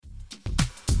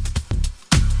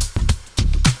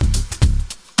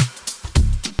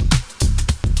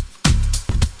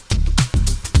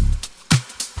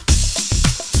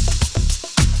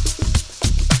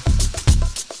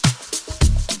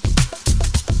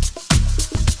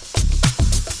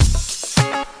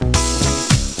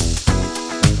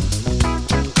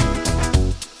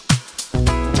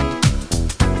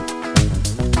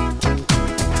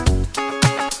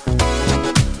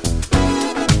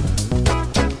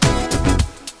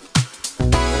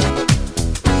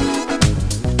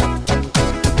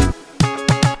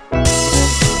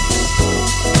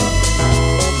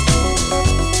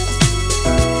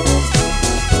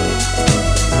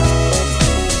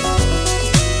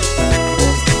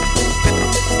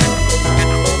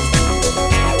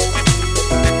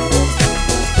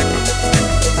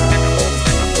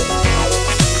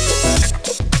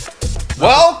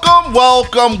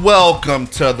Welcome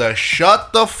to the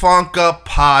Shut the Funk Up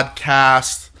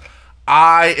podcast.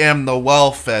 I am the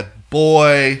well-fed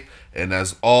boy, and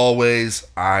as always,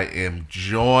 I am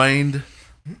joined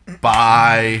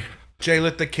by...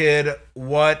 Jaylit the Kid.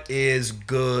 What is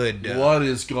good? What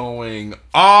is going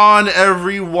on,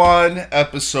 everyone?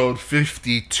 Episode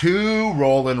 52,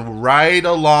 rolling right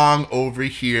along over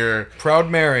here. Proud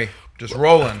Mary. Just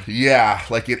rolling. Yeah,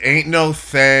 like it ain't no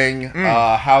thing.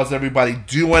 How's everybody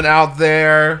doing out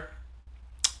there?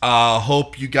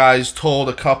 Hope you guys told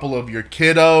a couple of your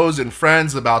kiddos and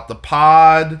friends about the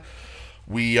pod.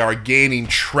 We are gaining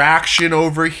traction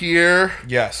over here.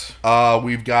 Yes.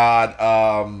 We got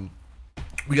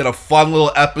a fun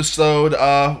little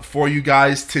episode for you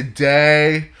guys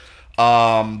today.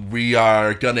 We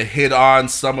are gonna hit on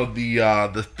some of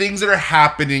the things that are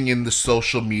happening in the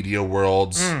social media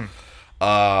worlds.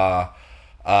 I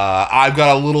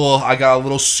got a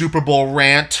little Super Bowl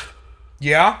rant.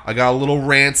 Yeah? I got a little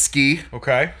rant ski.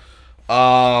 Okay.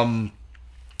 But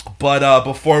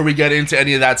before we get into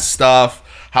any of that stuff,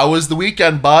 how was the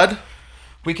weekend, bud?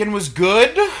 Weekend was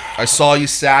good. I saw you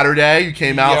Saturday. You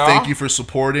came out. Yeah. Thank you for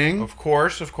supporting. Of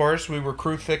course. We were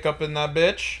crew thick up in that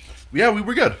bitch. Yeah, we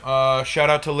were good.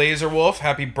 Shout out to Laser Wolf.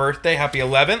 Happy birthday. Happy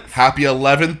 11th. Happy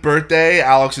 11th birthday.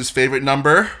 Alex's favorite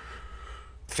number.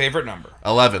 Favorite number.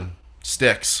 11.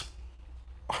 Sticks.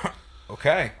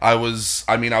 Okay. I was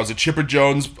a Chipper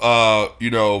Jones,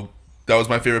 that was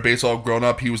my favorite baseball growing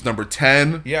up. He was number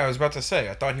 10. Yeah, I was about to say.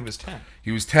 I thought he was 10.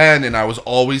 He was 10, and I was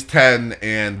always 10.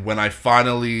 And when I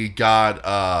finally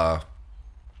got,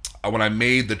 when I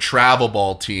made the travel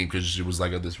ball team, because it was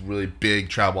like this really big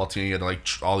travel ball team, you had like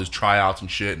all these tryouts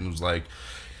and shit, and it was like,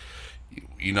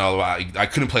 I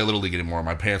couldn't play Little League anymore.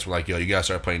 My parents were like, yo, you gotta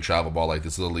start playing travel ball. Like,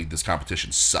 this Little League, this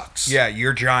competition sucks. Yeah,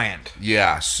 you're giant.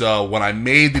 Yeah, so when I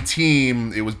made the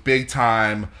team, it was big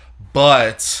time,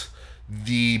 but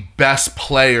the best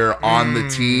player on the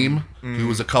team, who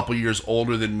was a couple years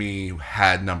older than me,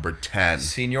 had number 10.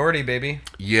 Seniority, baby.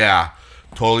 Yeah,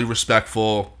 totally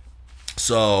respectful.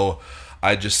 So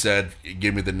I just said,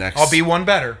 give me the next... I'll be one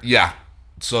better. Yeah.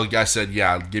 So the guy said,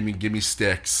 yeah, give me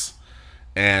sticks.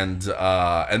 And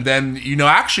then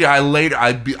actually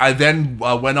I then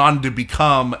went on to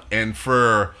become, and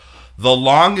for the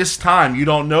longest time, you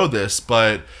don't know this,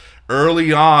 but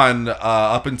early on,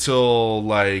 up until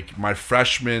like my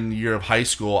freshman year of high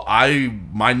school,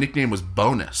 my nickname was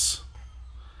Bonus.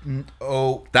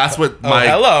 Oh, that's what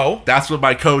hello. That's what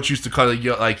my coach used to call it.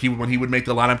 Like when he would make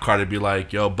the lineup card, it'd be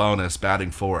like, "Yo, Bonus,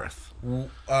 batting fourth." What's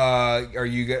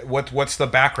the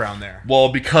background there? Well,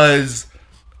 because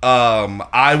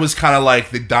I was kind of like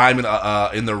the diamond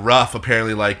in the rough.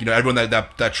 Apparently, like everyone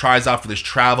that tries out for this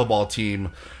travel ball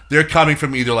team, they're coming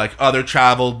from either like other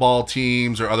travel ball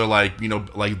teams or other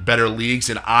like better leagues,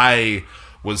 and I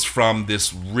was from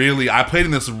I played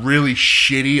in this really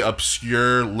shitty,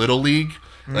 obscure little league,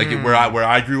 like where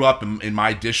I grew up in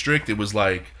my district. It was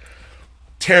like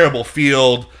terrible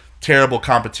field. Terrible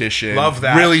competition. Love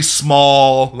that. Really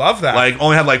small. Love that. Like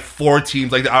only had like 4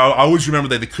 teams. Like I always remember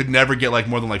that they could never get like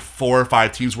more than like 4 or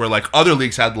 5 teams, where like other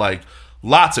leagues had like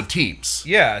lots of teams.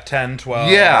 Yeah, 10,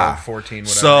 12, yeah. 14, whatever.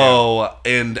 So,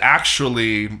 and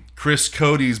actually Chris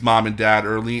Cody's mom and dad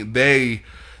early, they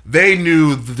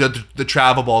knew the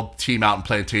travel ball team out in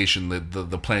Plantation,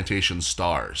 the Plantation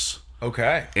Stars.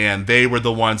 Okay. And they were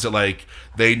the ones that like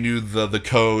they knew the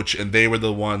coach, and they were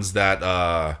the ones that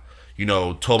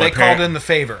told my parents. They called in the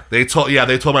favor. They told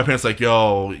my parents, like,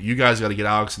 yo, you guys got to get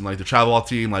Alex and like the travel ball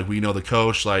team. Like, we know the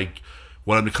coach. Like,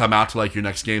 want him to come out to like your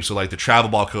next game. So like the travel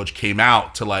ball coach came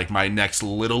out to like my next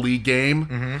little league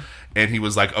game, and he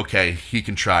was like, okay, he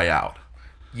can try out.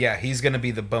 Yeah, he's gonna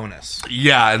be the bonus.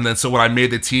 Yeah, and then so when I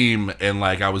made the team and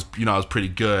like I was pretty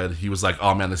good, he was like,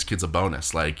 oh man, this kid's a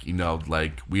bonus. Like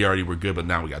like we already were good, but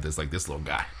now we got this little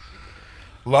guy.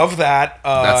 Love that.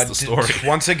 That's the story.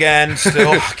 Once again,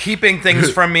 still keeping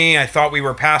things from me. I thought we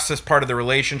were past this part of the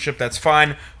relationship. That's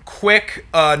fine. Quick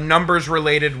numbers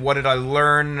related. What did I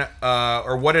learn?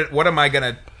 Or what am I going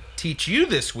to teach you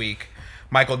this week?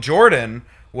 Michael Jordan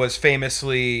was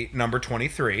famously number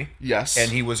 23. Yes.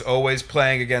 And he was always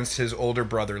playing against his older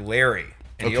brother, Larry.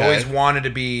 And he Okay. always wanted to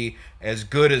be as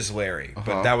good as Larry.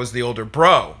 But that was the older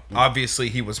bro. Obviously,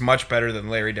 he was much better than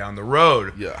Larry down the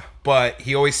road. Yeah. But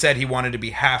he always said he wanted to be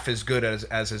half as good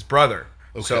as his brother.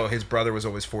 Okay. So his brother was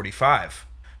always 45.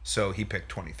 So he picked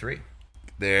 23.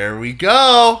 There we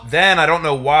go. Then, I don't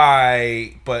know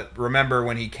why, but remember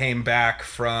when he came back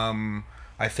from...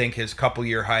 I think his couple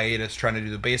year hiatus trying to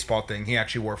do the baseball thing, he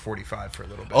actually wore 45 for a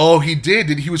little bit. Oh, he did.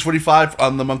 He was 45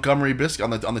 on the Montgomery Biscuit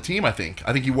on the team. I think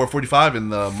he wore 45 in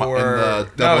the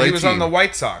no, he was team. on the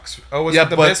White Sox. Oh, was it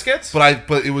the Biscuits?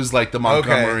 But it was like the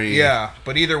Montgomery. Okay, yeah.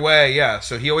 But either way, yeah.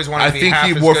 So he always wanted to be half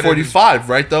as good. I think he wore 45,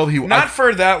 right? Though not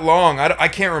for that long. I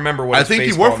can't remember what. I think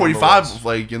he wore 45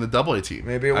 like in the AA team.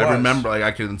 Maybe it was. I remember. Like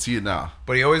I couldn't see it now.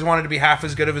 But he always wanted to be half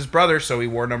as good of his brother, so he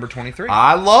wore number 23.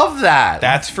 I love that.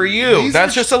 That's for you.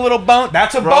 That's just a little bonus.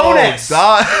 That's a bonus.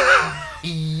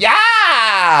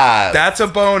 Yeah. That's a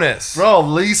bonus.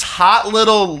 Bro, these hot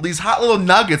little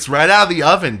nuggets right out of the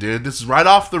oven, dude. This is right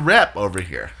off the rip over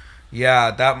here.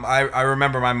 Yeah, I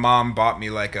remember my mom bought me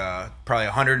like probably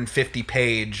 150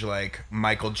 page like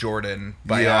Michael Jordan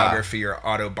biography or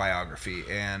autobiography,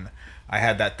 and I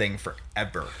had that thing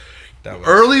forever.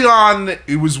 Early on,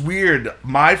 it was weird.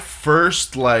 My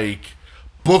first like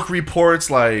book reports,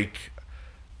 like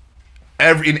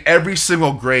in every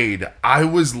single grade, I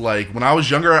was like, when I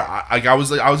was younger, I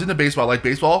was into baseball. I liked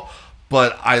baseball,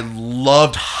 but I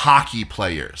loved hockey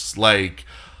players. Like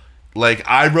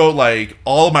I wrote like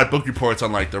all of my book reports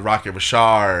on like the Rocket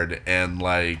Richard and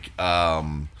like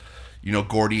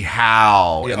Gordie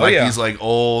Howe and these like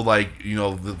old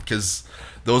because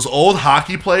those old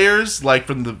hockey players like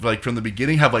from the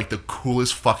beginning have like the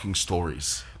coolest fucking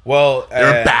stories. Well,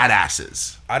 they're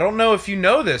badasses. I don't know if you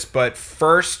know this, but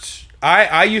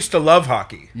I used to love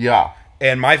hockey. Yeah.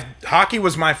 And hockey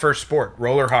was my first sport.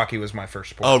 Roller hockey was my first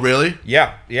sport. Oh, really?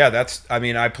 Yeah.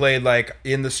 I played like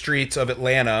in the streets of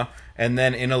Atlanta and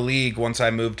then in a league once I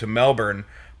moved to Melbourne.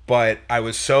 But I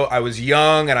was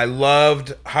young and I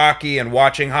loved hockey and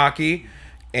watching hockey.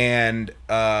 And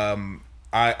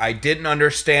I didn't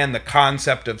understand the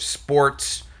concept of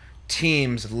sports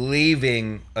teams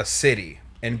leaving a city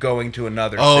and going to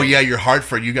another city. Oh, yeah, you're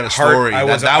Hartford. You got a story. That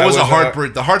was a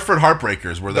heartbreak. The Hartford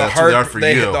Heartbreakers were that's who they are for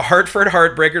you. The Hartford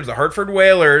Heartbreakers, the Hartford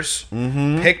Whalers,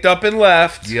 picked up and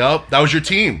left. Yep, that was your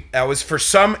team. That was for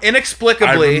some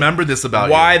inexplicably. I remember this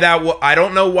about why you. I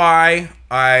don't know why.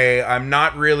 I'm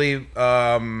not really,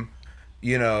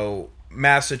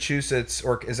 Massachusetts,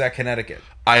 or is that Connecticut?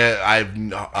 I've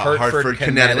Hartford,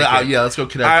 Connecticut. Yeah, let's go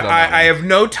Connecticut. I have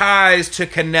no ties to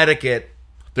Connecticut.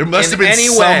 There must have been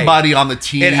somebody on the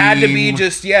team. It had to be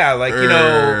just,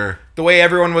 the way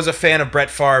everyone was a fan of Brett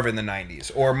Favre in the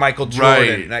 90s or Michael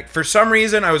Jordan. Right. Like, for some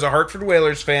reason, I was a Hartford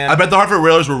Whalers fan. I bet the Hartford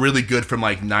Whalers were really good from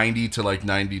like 90 to like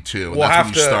 92. And that's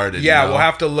when you started. Yeah, we'll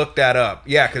have to look that up.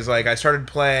 Yeah, because like I started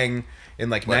playing in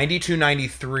like 92,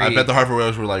 93. I bet the Hartford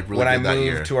Whalers were like really good that year.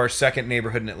 When I moved to our second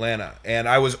neighborhood in Atlanta. And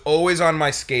I was always on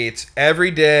my skates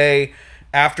every day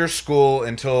after school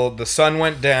until the sun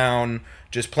went down,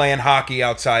 just playing hockey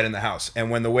outside in the house.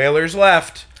 And when the Whalers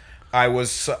left, I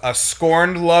was a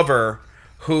scorned lover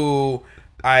who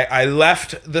I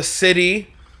left the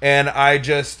city and I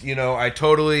just, I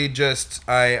totally just,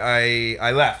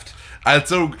 I left.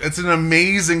 It's an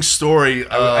amazing story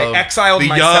of I exiled the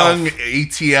myself. young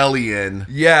ATLian.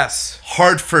 Yes.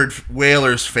 Hartford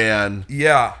Whalers fan.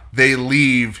 Yeah. They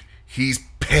leave. He's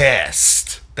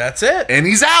pissed. That's it. And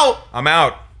he's out. I'm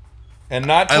out. And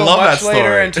not till much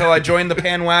later, until I joined the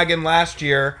Pan Wagon last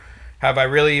year, have I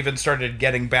really even started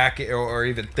getting back or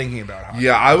even thinking about hockey.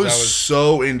 Yeah, I was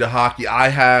so into hockey. I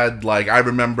had I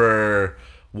remember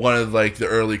one of the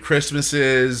early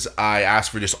Christmases, I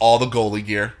asked for just all the goalie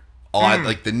gear.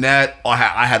 The net.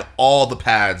 I had all the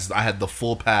pads. I had the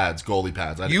full pads, goalie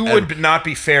pads. You would not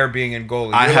be fair being in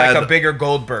goalie. You're like a bigger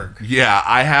Goldberg. Yeah,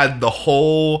 I had the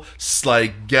whole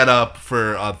get up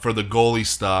for the goalie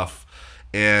stuff.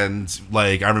 And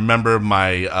I remember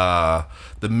my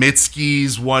the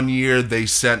Mitskis one year they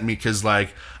sent me because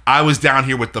I was down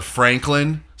here with the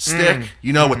Franklin stick,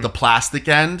 with the plastic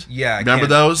end. Yeah, remember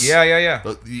those? Yeah.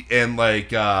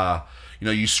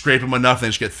 And you scrape them enough, they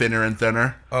just get thinner and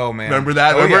thinner. Oh man, remember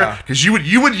that? Oh, remember? Because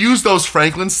you would use those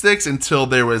Franklin sticks until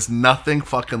there was nothing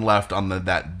fucking left on the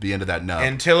end of that nub.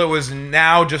 Until it was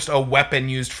now just a weapon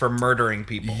used for murdering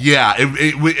people. Yeah,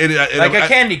 like a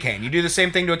candy cane. You do the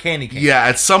same thing to a candy cane. Yeah,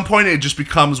 at some point it just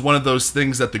becomes one of those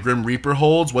things that the Grim Reaper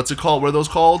holds. What's it called? What are those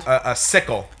called? A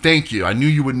sickle. Thank you. I knew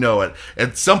you would know it.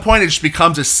 At some point it just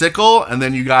becomes a sickle, and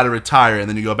then you got to retire, and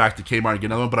then you go back to Kmart and get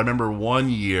another one. But I remember one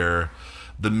year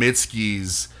the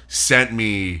Mitskis sent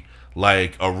me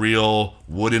a real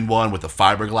wooden one with a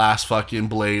fiberglass fucking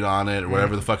blade on it or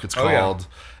whatever the fuck it's called.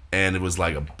 Yeah. And it was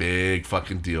a big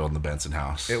fucking deal in the Benson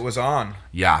house. It was on.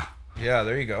 Yeah. Yeah,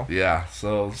 there you go. Yeah,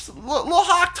 so little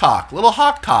hawk talk. Little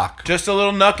hawk talk. Just a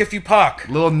little nuck if you puck.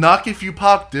 Little nuck if you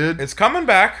puck, dude. It's coming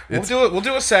back. We'll do it. We'll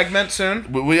do a segment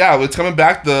soon. Yeah, it's coming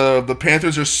back. The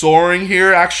Panthers are soaring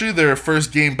here. Actually, their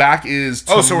first game back is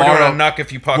tomorrow. Oh, so we're doing a nuck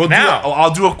if you puck now.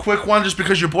 I'll do a quick one just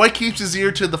because your boy keeps his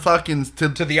ear to the fucking to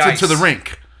the ice. to the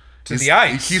rink. The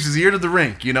ice. He keeps his ear to the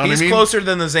rink. You know what I mean? He's closer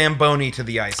than the Zamboni to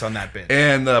the ice on that bitch.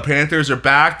 And the Panthers are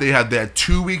back. They had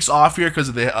 2 weeks off here because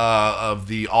of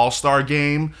the All-Star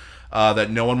game that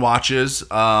no one watches.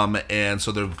 And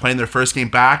so they're playing their first game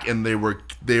back, and they were.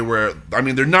 I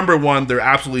mean, they're number one. They're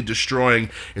absolutely destroying.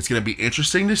 It's going to be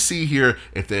interesting to see here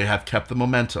if they have kept the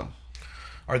momentum.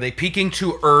 Are they peaking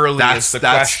too early is the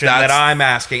question that I'm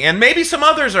asking. And maybe some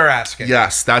others are asking.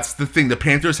 Yes, that's the thing. The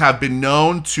Panthers have been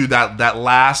known to that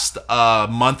last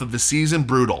month of the season,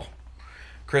 brutal.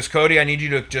 Chris Cody, I need you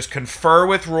to just confer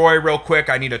with Roy real quick.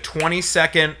 I need a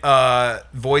 20-second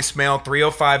voicemail,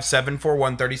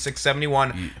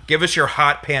 305-741-3671. Give us your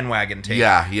hot panwagon take.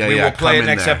 Yeah. We will play it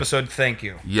next episode. Thank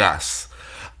you. Yes.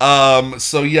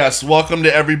 So yes, welcome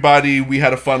to everybody. We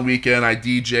had a fun weekend. I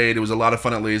DJ'd. It was a lot of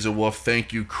fun at Laser Wolf.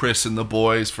 Thank you, Chris and the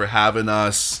boys, for having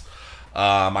us.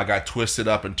 I got twisted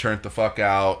up and turned the fuck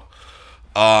out.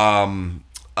 But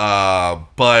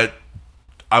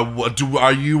do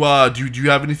you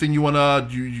have anything you wanna?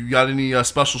 You got any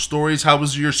special stories? How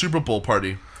was your Super Bowl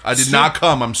party? I did not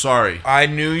come. I'm sorry. I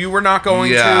knew you were not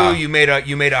going to. You made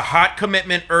a hot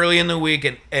commitment early in the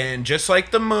week, and just like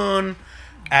the moon.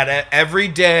 Every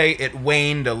day it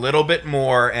waned a little bit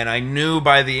more, and I knew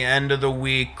by the end of the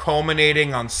week,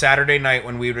 culminating on Saturday night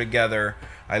when we were together,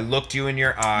 I looked you in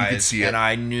your eyes, and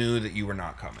I knew that you were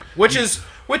not coming. Which is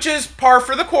par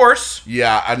for the course.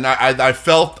 Yeah, and I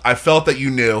felt that you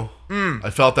knew. I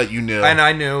felt that you knew, and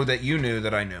I knew that you knew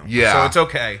that I knew. Yeah, so it's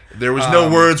okay. There was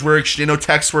no words were exchanged, no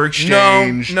texts were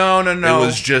exchanged. No. It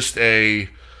was just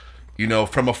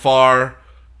from afar,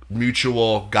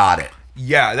 mutual. Got it.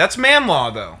 Yeah, that's man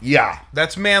law, though. Yeah.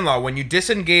 That's man law. When you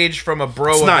disengage from a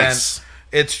bro event,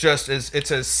 it's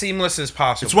as seamless as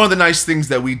possible. It's one of the nice things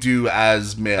that we do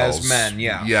as males. As men,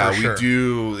 yeah. Yeah, for sure. we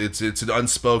do. It's an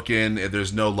unspoken,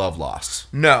 there's no love lost.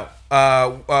 No.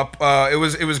 It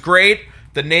was great.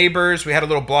 The neighbors, we had a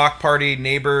little block party.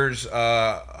 Neighbors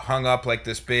hung up like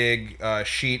this big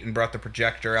sheet and brought the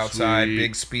projector outside,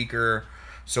 big speaker.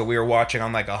 So we were watching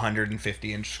on like a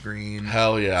 150-inch screen.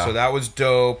 Hell yeah! So that was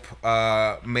dope.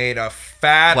 Made a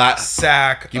fat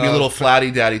sack. Give me a little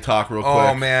flatty daddy talk real quick.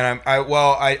 Oh man,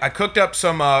 I cooked up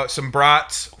some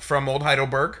brats from Old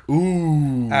Heidelberg.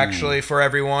 Ooh, actually for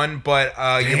everyone. But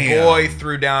your boy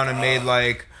threw down and made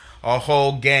like a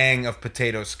whole gang of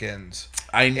potato skins.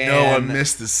 I know. I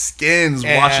missed the skins.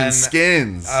 Watching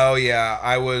skins. Oh yeah,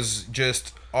 I was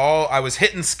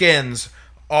hitting skins.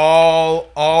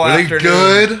 All afternoon. Really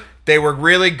good? They were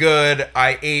really good.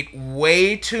 I ate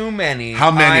way too many. How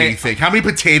many do you think? How many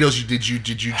potatoes did you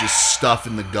just stuff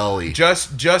in the gully?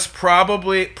 Just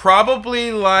probably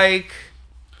like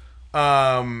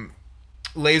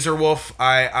Laser Wolf,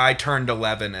 I turned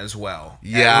 11 as well.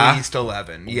 Yeah. At least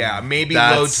 11. Yeah, maybe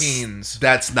low teens.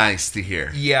 That's nice to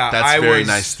hear. Yeah. That's very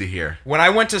nice to hear. When I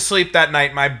went to sleep that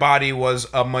night, my body was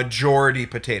a majority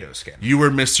potato skin. You were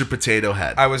Mr. Potato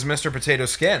Head. I was Mr. Potato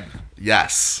Skin.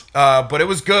 Yes. But it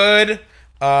was good.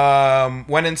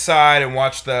 Went inside and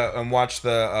watched the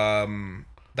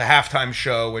halftime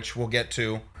show, which we'll get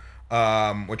to,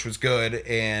 which was good.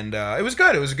 And it was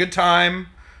good. It was a good time.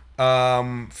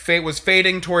 Fate was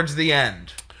fading towards the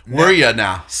end. Were ya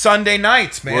now? Sunday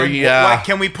nights, man. Were ya?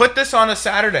 Can we put this on a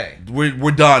Saturday?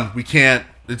 We're done. We can't.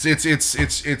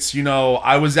 It's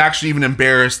I was actually even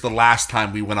embarrassed the last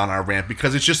time we went on our rant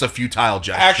because it's just a futile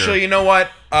gesture. Actually, you know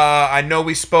what? I know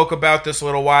we spoke about this a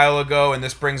little while ago, and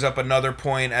this brings up another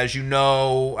point. As you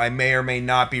know, I may or may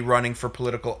not be running for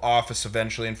political office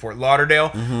eventually in Fort Lauderdale.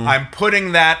 Mm-hmm. I'm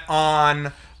putting that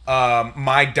on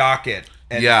my docket.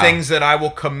 And things that I will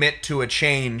commit to a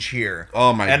change here.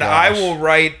 Oh my god! And I will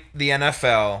write the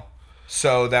NFL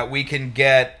so that we can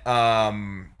get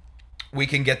the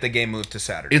game moved to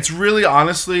Saturday. It's really,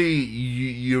 honestly,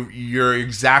 you're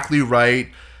exactly right.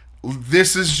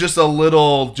 This is just a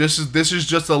little,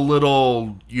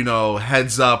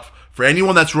 heads up for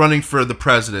anyone that's running for the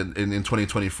president in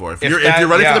 2024. If you're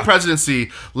running for the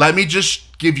presidency, let me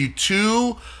just give you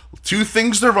two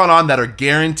things to run on that are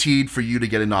guaranteed for you to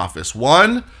get in office.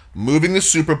 One, moving the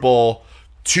Super Bowl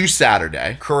to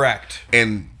Saturday. Correct.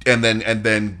 And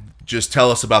then just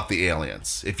tell us about the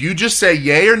aliens. If you just say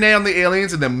yay or nay on the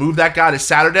aliens and then move that guy to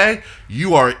Saturday,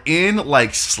 you are in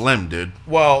like Slim, dude.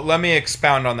 Well, let me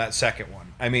expound on that second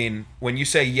one. I mean, when you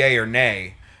say yay or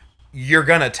nay, you're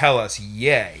going to tell us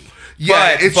yay.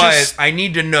 Yeah, but, it's but just I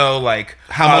need to know like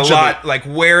how much a of lot, it- like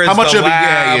where is how much the of a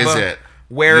lab? yay is it?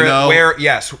 Where You know? where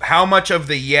yes? How much of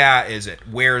the is it?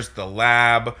 Where's the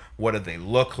lab? What do they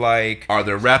look like? Are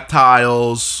there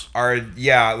reptiles?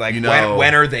 Like You know-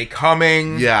 when are they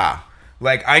coming? Yeah.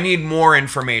 Like I need more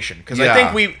information because Yeah. I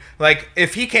think we like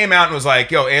if he came out and was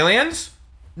like, "Yo, aliens,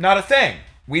 not a thing,"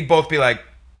 we'd both be like,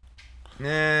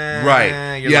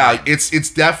 Right. You're Yeah, lying. it's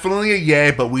definitely a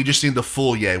yay, but we just need the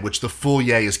full yay, which the full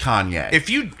yay is Kanye. If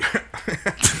you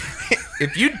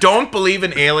if you don't believe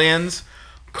in aliens,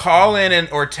 call in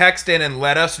or text in and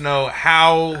let us know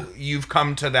how you've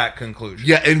come to that conclusion.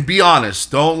 Yeah, and be honest.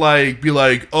 Don't be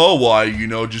like, oh, why,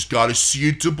 just gotta see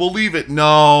it to believe it.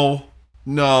 No.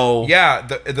 Yeah,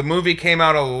 the movie came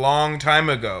out a long time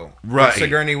ago. Right. With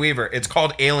Sigourney Weaver. It's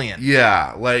called Alien.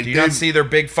 Yeah, Do you not see their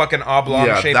big fucking oblong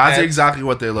Yeah, shaped that's heads? exactly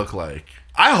what they look like.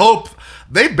 I hope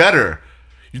they better.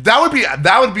 That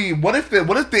would be. What if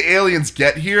the aliens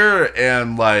get here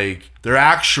and they're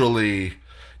actually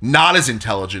not as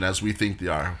intelligent as we think they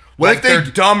are? What if they're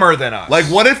dumber than us?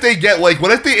 what if they get what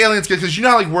if the aliens get, because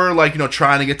how we're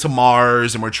trying to get to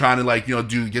Mars and we're trying to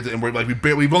and we're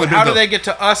we've only How been do they get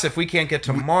to us if we can't get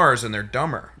to Mars and they're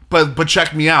dumber? but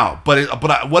check me out. What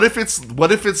if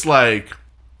it's like,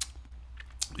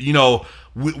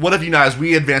 what if as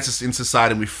we advance in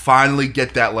society and we finally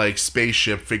get that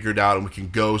spaceship figured out and we can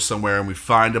go somewhere and we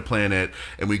find a planet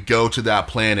and we go to that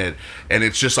planet and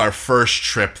it's just our first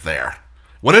trip there?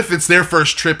 What if it's their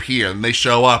first trip here and they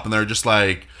show up and they're just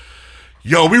like,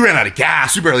 yo, we ran out of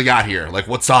gas. We barely got here.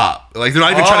 What's up? They're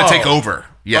not even trying to take over.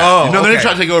 Yeah. They're not even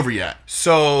trying to take over yet.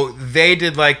 So they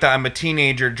did I'm a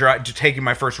teenager taking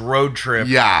my first road trip.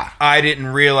 Yeah. I didn't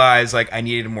realize I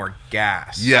needed more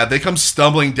gas. Yeah, they come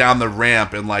stumbling down the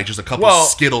ramp and just a couple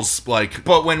Skittles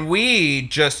But when we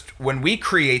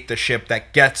create the ship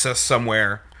that gets us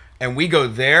somewhere and we go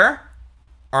there,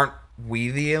 aren't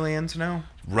we the aliens now?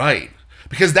 Right.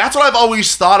 Because that's what I've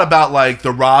always thought about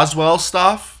the Roswell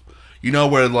stuff.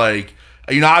 Where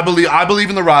I believe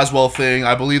in the Roswell thing.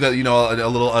 I believe that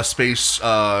a space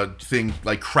thing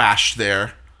crashed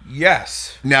there.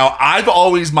 Yes. Now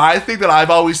my thing that I've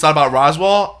always thought about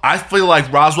Roswell, I feel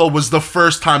like Roswell was the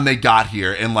first time they got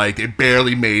here and they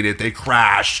barely made it. They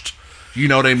crashed. You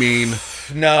know what I mean?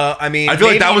 No, I mean, I feel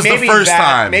like that was the first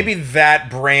time. Maybe that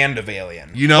brand of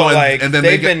alien. But, and then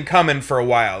they've been coming for a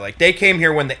while. They came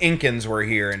here when the Incans were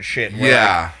here and shit. And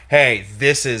Yeah. Hey,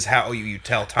 this is how you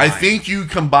tell time. I think you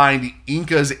combined the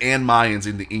Incas and Mayans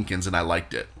into Incans, and I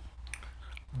liked it.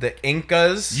 The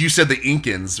Incas. You said the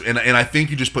Incans, and I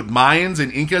think you just put Mayans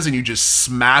and Incas, and you just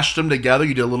smashed them together.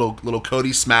 You did a little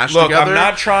Cody smash Look, together. I'm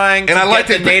not trying to And I get liked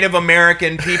the it, but- Native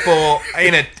American people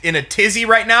in a tizzy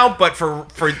right now, but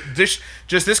for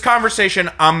this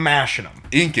conversation, I'm mashing them.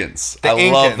 Incans. The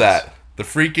I love Incans. that. The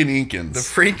freaking Incans. The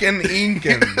freaking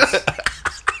Incans.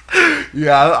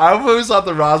 Yeah, I've always thought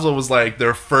the Roswell was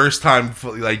their first time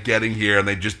getting here, and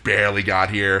they just barely got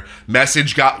here.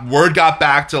 Word got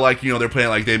back to they're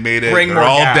playing they made it. Bring They're more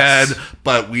all gas. dead,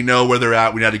 but we know where they're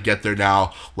at. We got to get there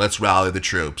now. Let's rally the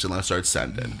troops and let's start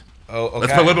sending. Oh, okay.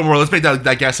 Let's put a little bit more. Let's make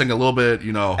that gas thing a little bit.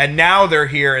 And now they're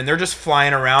here and they're just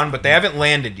flying around, but they haven't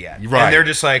landed yet. Right. And they're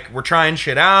just we're trying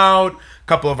shit out. A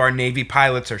couple of our Navy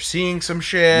pilots are seeing some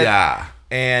shit. Yeah.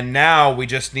 And now we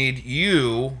just need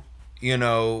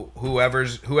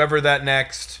whoever that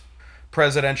next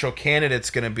presidential candidate's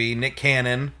going to be, Nick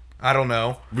Cannon. I don't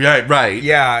know. Right.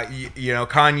 Yeah,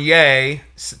 Kanye,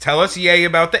 tell us yay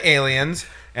about the aliens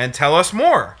and tell us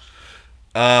more.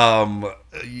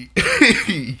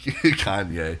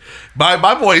 Kanye,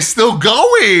 my boy's still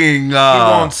going. He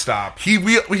won't stop.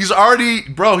 He's already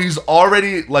we've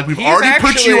already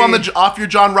put you on off your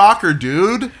John Rocker,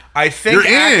 dude. I think You're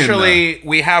in. actually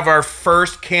we have our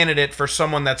first candidate for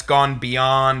someone that's gone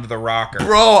beyond the rocker.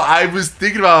 Bro, I was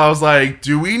thinking about it. I was like,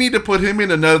 do we need to put him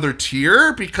in another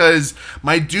tier? Because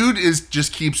my dude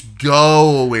just keeps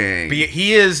going.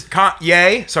 He is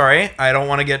yay. Sorry, I don't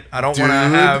want to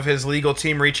have his legal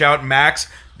team reach out. Max,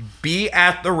 be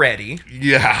at the ready.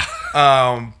 Yeah.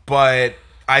 But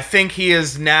I think he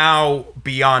is now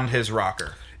beyond his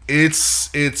rocker.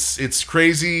 It's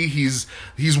crazy.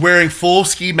 He's wearing full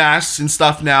ski masks and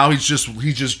stuff now. He's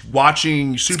just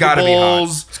watching Super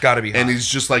Bowls. It's gotta be hot. And he's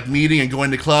just meeting and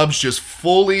going to clubs, just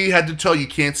fully head to toe. You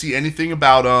can't see anything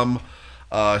about him.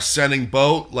 Sending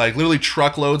boat, literally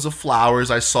truckloads of flowers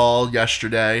I saw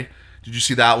yesterday. Did you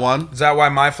see that one? Is that why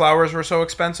my flowers were so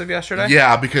expensive yesterday?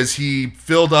 Yeah, because he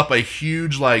filled up a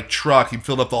huge truck. He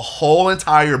filled up the whole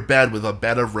entire bed with a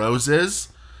bed of roses.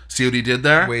 See what he did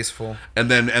there? Wasteful.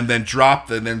 And then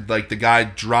the guy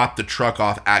dropped the truck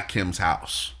off at Kim's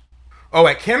house. Oh,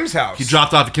 at Kim's house. He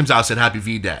dropped off at Kim's house and said Happy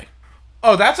V-Day.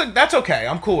 Oh, that's okay.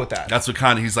 I'm cool with that. That's what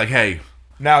kind of, he's like, hey.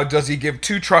 Now, does he give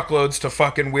 2 truckloads to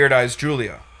fucking Weird Eyes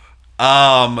Julia?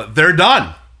 They're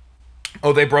done.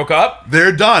 Oh, they broke up?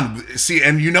 They're done. See,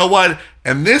 and you know what?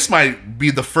 And this might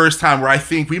be the first time where I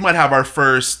think we might have our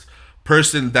first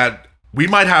person that we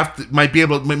might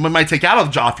take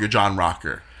out off your John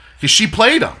Rocker. Because she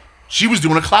played him. She was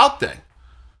doing a clout thing.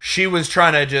 She was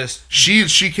trying to just...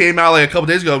 She came out like a couple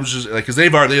days ago, which is like, because they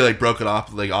like broke it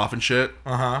off and shit.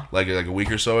 Like a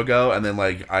week or so ago. And then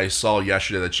like I saw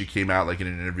yesterday that she came out like in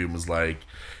an interview and was like,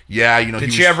 yeah, you know.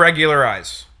 Did she have regular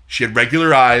eyes? She had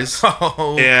regular eyes.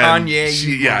 Oh, and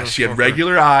Kanye. She had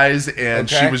regular eyes, and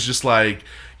she was just like,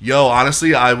 yo,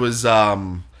 honestly, I was, I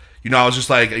was just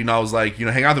like, I was like,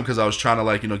 hang out with them because I was trying to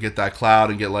like, get that cloud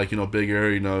and get like,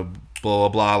 bigger, blah, blah,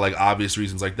 blah, like obvious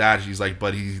reasons like that. She's like,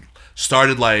 but he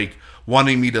started like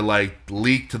wanting me to like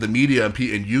leak to the media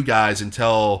and you guys and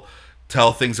tell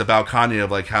things about Kanye of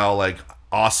like how like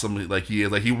awesome like he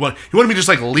is, like he wanted me to just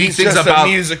like leak He's things just about a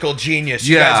musical genius.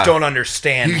 You guys don't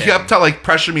understand. He kept like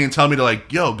pressuring me and telling me to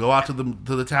like, yo, go out to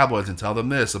the tabloids and tell them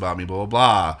this about me, blah blah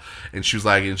blah. And she was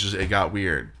like, it got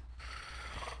weird.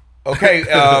 Okay,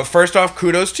 first off,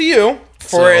 kudos to you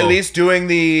for at least doing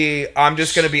the I'm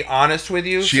just going to be honest with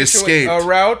you. She escaped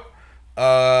route.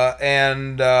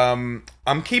 And I'm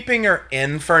keeping her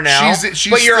in for now. She's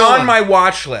but you're still on my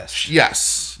watch list.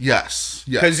 Yes.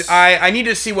 Because I need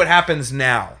to see what happens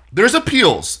now. There's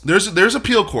appeals. There's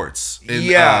appeal courts. In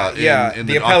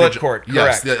the appellate court.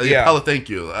 Yes, Correct. the appellate. Thank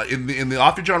you. In the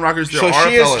Off Your John Rockers, there are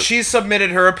appellates. She's submitted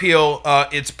her appeal.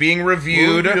 It's being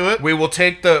reviewed. We'll review it. We will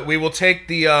take the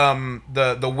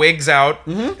wigs out,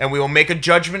 and we will make a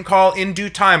judgment call in due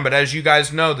time. But as you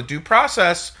guys know, the due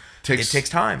process. It takes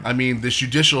time. I mean, the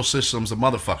judicial system's a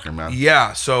motherfucker, man.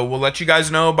 Yeah, so we'll let you guys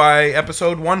know by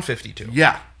episode 152.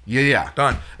 Yeah.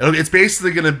 Done. It's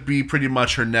basically going to be pretty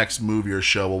much her next movie or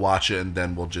show. We'll watch it, and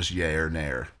then we'll just yay or nay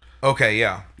her. Okay,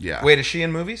 yeah. Wait, is she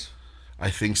in movies?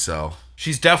 I think so.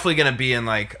 She's definitely going to be in,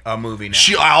 like, a movie now.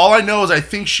 All I know is I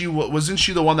think wasn't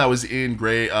she the one that was in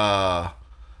Grey...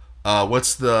 what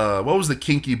was the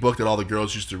kinky book that all the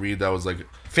girls used to read that was, like...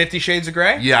 50 Shades of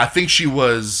Grey? Yeah, I think she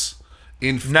was...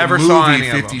 Never saw any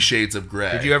 50 of them. Shades of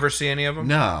Grey. Did you ever see any of them?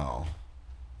 No.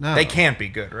 They can't be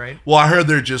good, right? Well, I heard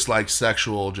they're just like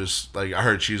sexual, just like I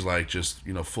heard she's like just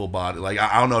full body. Like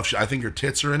I don't know if I think her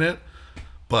tits are in it,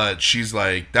 but she's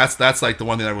like that's like the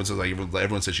one thing everyone says, like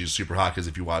everyone says she's super hot because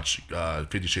if you watch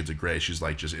 50 Shades of Grey, she's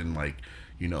like just in like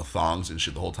thongs and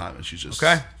shit the whole time, and she's just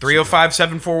okay.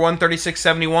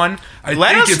 305-741-3671.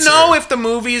 Let us know if the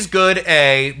movie's good.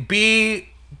 A, B,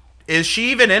 is she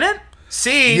even in it?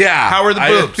 C, how are the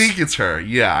boobs? I think it's her.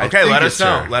 Yeah. Okay, let us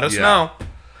know. Let us know.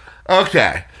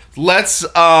 Okay. Let's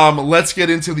get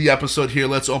into the episode here.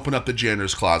 Let's open up the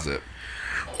janitor's closet.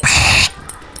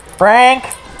 Frank,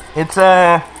 it's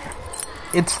the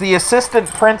assistant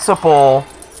principal.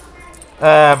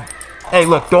 Hey,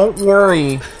 look, don't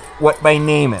worry what my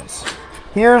name is.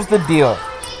 Here's the deal.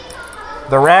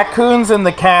 The raccoons and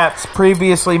the cats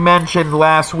previously mentioned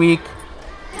last week,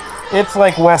 it's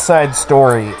like West Side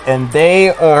Story, and they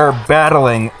are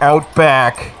battling out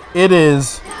back. It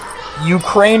is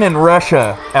Ukraine and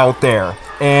Russia out there,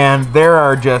 and there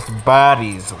are just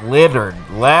bodies littered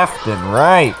left and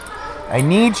right. I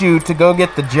need you to go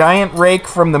get the giant rake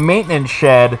from the maintenance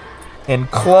shed and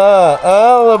claw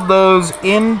all of those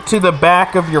into the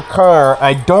back of your car.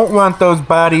 I don't want those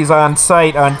bodies on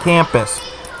site on campus.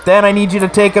 Then I need you to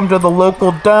take them to the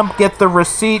local dump, get the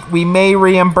receipt. We may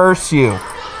reimburse you.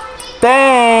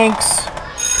 Thanks!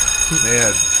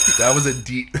 Man, that was a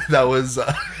deep... That was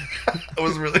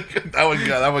really good. That one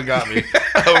got me.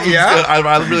 Yeah?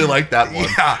 I really like that one.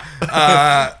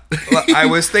 Yeah. I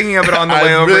was thinking of it on the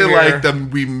way over here. I really like them.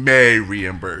 We may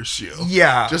reimburse you.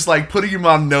 Yeah. Just like putting him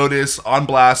on notice, on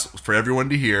blast for everyone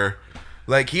to hear.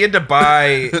 Like he had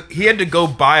to go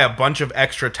buy a bunch of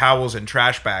extra towels and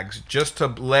trash bags just to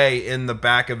lay in the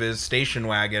back of his station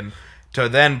wagon to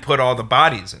then put all the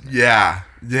bodies in. Yeah.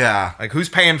 Like who's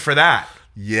paying for that?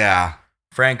 Yeah.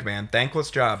 Frank, man, thankless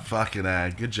job. Fucking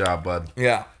good job, bud.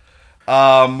 Yeah.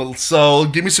 So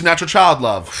give me some natural child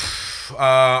love.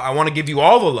 I want to give you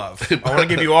all the love. I want to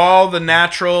give you all the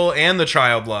natural and the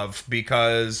child love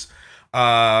because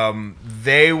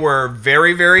they were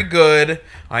very, very good.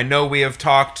 I know we have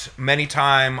talked many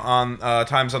times on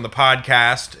the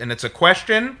podcast, and it's a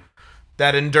question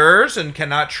that endures and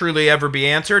cannot truly ever be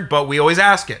answered, but we always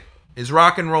ask it. Is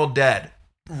rock and roll dead?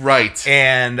 Right.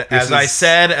 And as I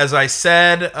said,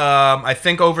 I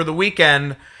think over the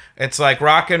weekend, it's like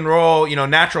rock and roll,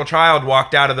 Natural Child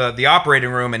walked out of the operating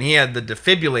room and he had the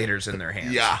defibrillators in their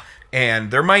hands. Yeah.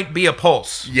 and there might be a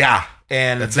pulse. Yeah.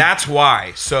 And that's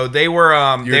why. So they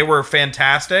were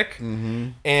fantastic.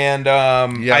 And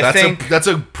I think that's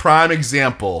a prime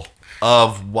example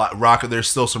of what rock. There's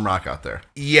still some rock out there.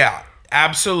 Yeah,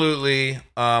 absolutely.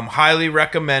 Highly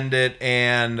recommend it.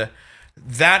 And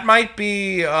that might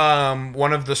be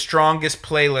one of the strongest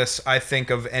playlists I think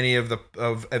of any of the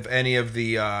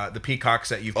Peacocks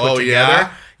that you've put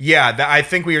together. Yeah, I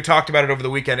think we talked about it over the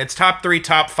weekend. It's top 3,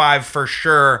 top 5 for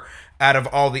sure out of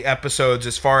all the episodes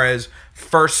as far as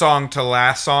first song to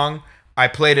last song. I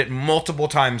played it multiple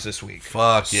times this week.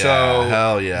 Fuck yeah. So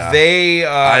hell yeah. They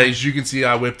as you can see,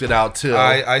 I whipped it out too.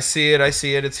 I see it.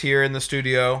 It's here in the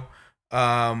studio.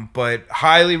 But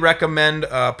highly recommend,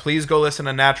 please go listen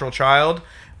to Natural Child.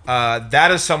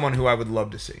 That is someone who I would love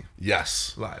to see.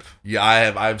 Yes. Live. Yeah,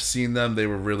 I've seen them. They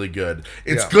were really good.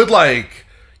 It's good, like,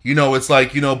 it's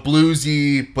like,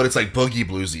 bluesy, but it's like boogie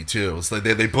bluesy too. It's like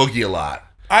they boogie a lot.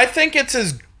 I think it's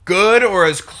as good or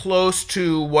as close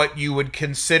to what you would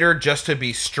consider just to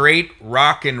be straight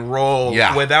rock and roll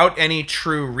without any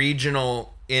true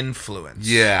regional influence.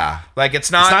 Yeah. Like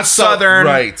it's not Southern.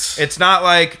 Right. It's not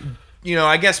like,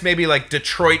 I guess maybe like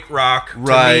Detroit rock to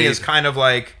me is kind of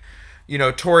like,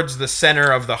 towards the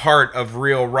center of the heart of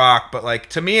real rock. But like,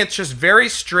 to me, it's just very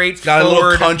straightforward. Got a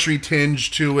little country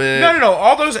tinge to it. No.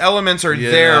 All those elements are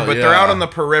there, but they're out on the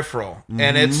peripheral.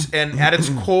 And at its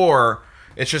core,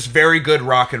 it's just very good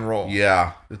rock and roll.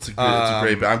 Yeah, it's a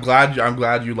great band. I'm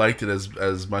glad you liked it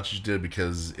as much as you did,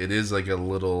 because it is like they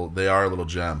are a little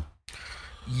gem.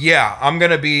 Yeah, I'm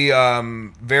gonna be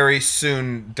very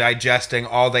soon digesting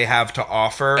all they have to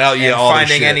offer and all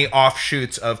finding any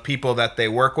offshoots of people that they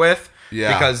work with.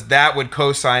 Yeah, because that would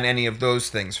co-sign any of those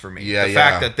things for me. The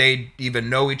fact that they even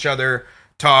know each other,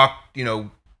 talk,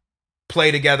 play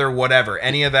together, whatever,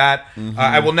 any of that.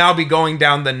 I will now be going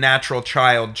down the Natural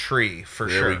Child tree for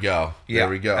sure. There we go. Yeah, there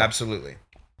we go. Absolutely.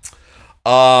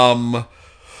 We've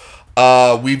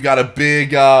got a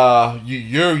big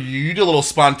you did a little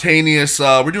spontaneous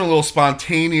we're doing a little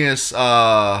spontaneous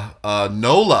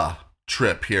NOLA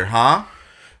trip here, huh?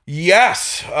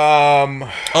 Yes. Is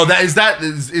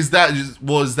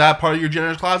that part of your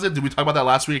janitor's closet? Did we talk about that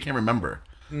last week? I can't remember.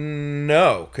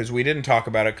 No, because we didn't talk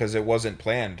about it because it wasn't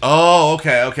planned. Oh,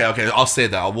 okay. I'll say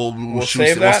that. We'll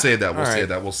save that. We'll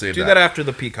save that. Do that after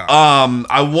the Peacock.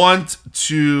 I want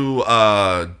to.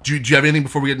 Do you have anything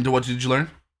before we get into what did you learn?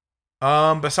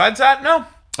 Besides that, no.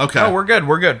 Okay. No, we're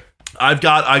good. I've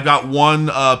got one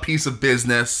piece of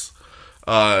business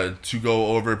to go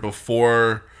over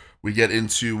before we get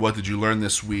into what did you learn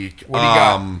this week. What do you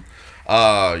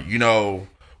got?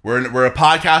 We're a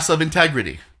podcast of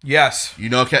integrity. Yes.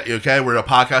 Okay, we're a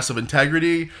podcast of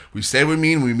integrity. We say what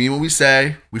we mean what we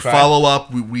say. We follow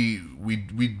up. We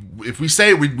if we say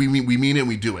it, we mean it and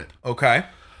we do it. Okay.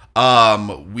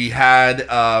 We had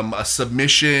a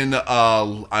submission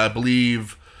I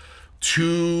believe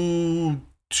two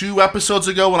episodes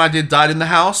ago when I did Died in the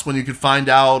House, when you could find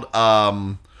out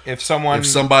if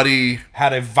somebody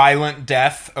had a violent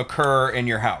death occur in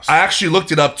your house. I actually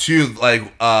looked it up too,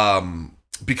 like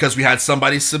because we had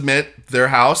somebody submit their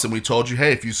house and we told you,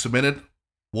 hey, if you submit it,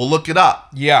 we'll look it up.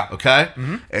 Yeah. Okay?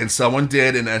 Mm-hmm. And someone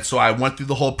did, and so I went through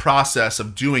the whole process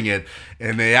of doing it,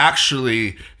 and they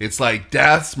actually, it's like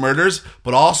deaths, murders,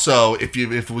 but also if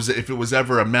it was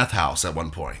ever a meth house at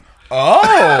one point.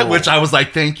 Oh. Which I was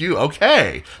like, thank you.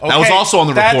 Okay. That was also on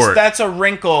the report. That's a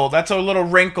wrinkle. That's a little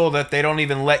wrinkle that they don't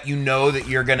even let you know that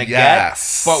you're going to get.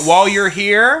 But while you're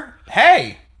here,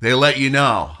 hey. They let you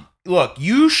know. Look,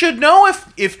 you should know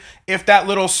if that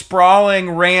little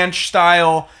sprawling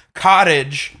ranch-style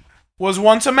cottage was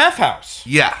once a meth house.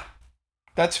 Yeah.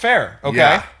 That's fair. Okay.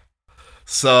 Yeah.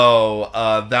 So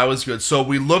that was good. So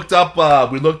we looked up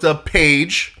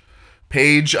Paige.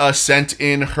 Paige sent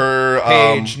in her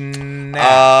Paige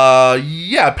Nass.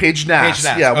 Paige Nass.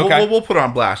 Yeah, okay. we'll put her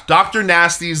on blast. Dr.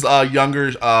 Nasty's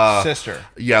younger sister.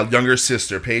 Yeah, younger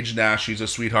sister, Paige Nass. She's a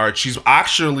sweetheart. She's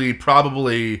actually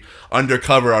probably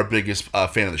undercover our biggest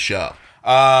fan of the show.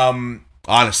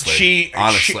 Honestly, she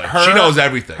knows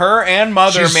everything. Her and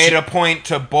mother made a point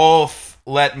to both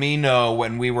let me know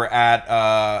when we were at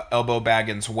Elbow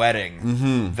Baggins'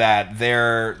 wedding that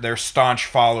they're staunch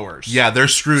followers. Yeah, they're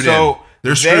screwed in.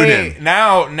 They're screwed in.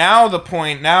 Now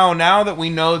that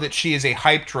we know that she is a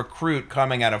hyped recruit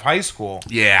coming out of high school.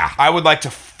 Yeah. I would like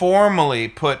to formally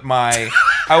request an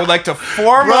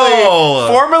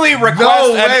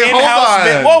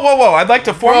in-house. Whoa. I'd like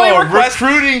to formally request.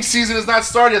 Recruiting season is not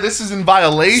started. This is in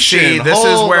violation. See, this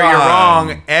is where you're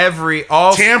wrong. Tampering.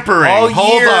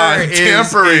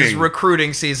 Tampering is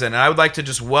recruiting season. And I would like to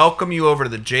just welcome you over to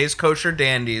the Jay's Kosher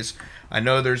Dandies I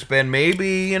know there's been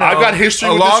maybe, I've got history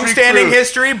a with this long-standing recruit.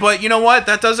 history, but you know what?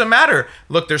 That doesn't matter.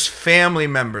 Look, there's family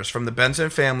members from the Benson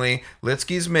family,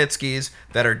 Litskys, Mitskys,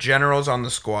 that are generals on the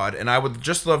squad, and I would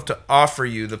just love to offer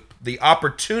you the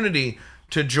opportunity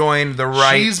to join the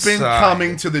right She's been side.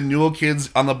 coming to the Newell Kids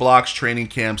on the Blocks training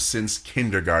camp since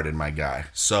kindergarten, my guy.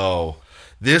 So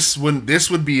this would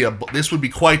be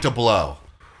quite a blow.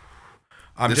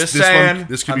 I'm just this saying. one-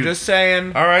 this could I'm be- just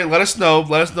saying. All right, let us know.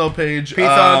 Let us know, Paige.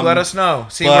 P-Thug, let us know.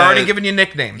 See, we're but- already giving you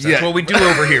nicknames. That's Yeah. what we do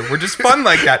over here. We're just fun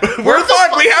like that. We're We're the fun.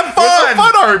 fun- We have we're fun. the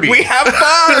fun army. We have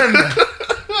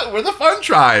fun. We're the fun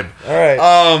tribe. All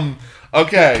right.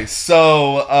 Okay,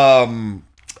 so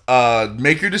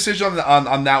make your decision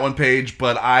on that one, Paige.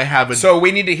 But I have a. So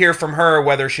we need to hear from her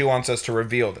whether she wants us to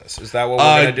reveal this. Is that what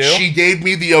we're gonna do? She gave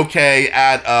me the okay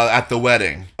at the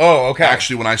wedding. Oh, okay.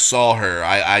 Actually, when I saw her,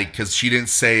 I because she didn't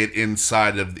say it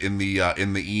inside of in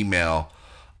the email.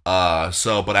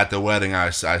 But at the wedding, I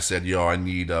said, "Yo, I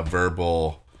need a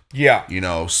verbal." Yeah. You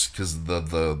know, because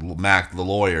the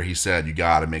lawyer, he said you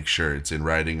got to make sure it's in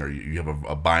writing or you have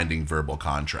a binding verbal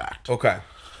contract. Okay.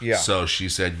 Yeah. So she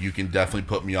said you can definitely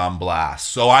put me on blast.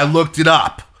 So I looked it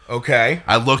up. Okay.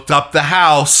 I looked up the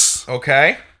house.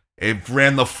 Okay. It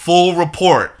ran the full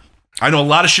report. I know a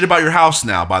lot of shit about your house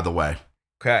now, by the way.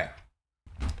 Okay.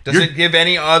 Does it give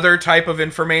any other type of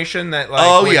information that like?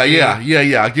 Oh would yeah, be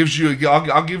yeah. It gives you.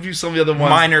 I'll give you some of the other ones.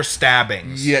 minor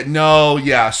stabbings. Yeah, no,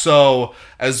 yeah. So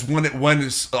as when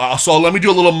it's so let me do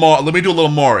a little more. Let me do a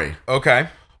little more. Okay.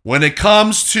 When it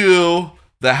comes to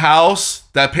the house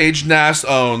that Paige Nass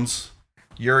owns,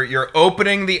 You're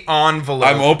opening the envelope.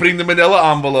 I'm opening the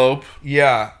manila envelope.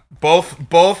 Yeah. Both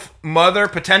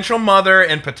potential mother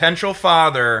and potential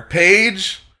father.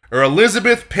 Paige or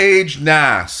Elizabeth Paige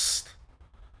Nass.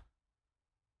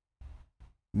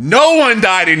 No one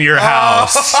died in your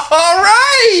house. All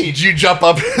right. Did you jump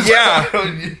up? Yeah.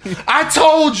 I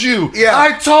told you. Yeah.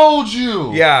 I told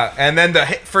you. Yeah, and then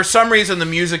for some reason the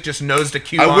music just knows to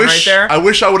cue I on wish right there. I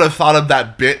wish I would have thought of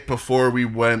that bit before we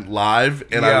went live,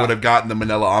 and I Yeah. would have gotten the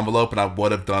manila envelope, and I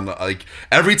would have done like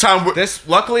every time.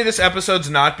 Luckily this episode's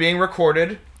not being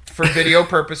recorded for video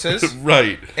purposes,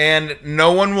 Right. and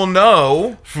no one will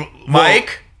know.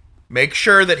 Mike, make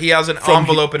sure that he has an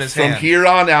envelope in his hand. From here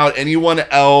on out, anyone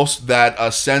else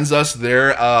that sends us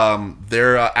their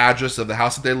address of the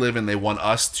house that they live in, they want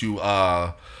us to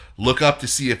look up to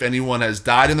see if anyone has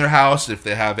died in their house, if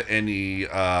they have any,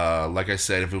 like I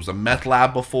said, if it was a meth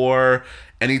lab before,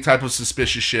 any type of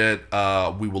suspicious shit,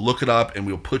 we will look it up and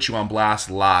we will put you on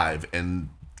blast live. And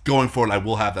going forward, I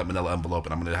will have that manila envelope,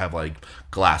 and I'm gonna have like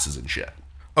glasses and shit.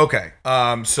 Okay.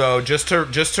 So just to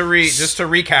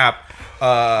recap,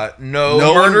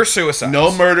 no murder, suicides.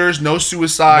 No murders, no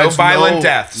suicides, No violent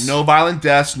deaths. No violent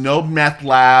deaths, no meth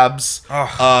labs.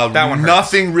 That one hurts.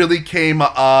 Nothing really came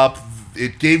up.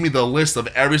 It gave me the list of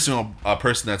every single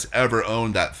person that's ever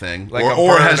owned that thing, Like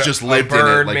or has just lived a bird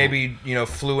in it. Like, maybe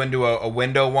flew into a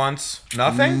window once.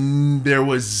 Nothing. there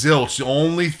was zilch. The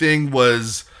only thing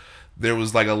was there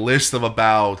was like a list of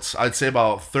I'd say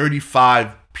about 35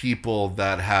 people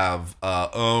that have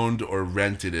owned or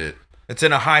rented it. It's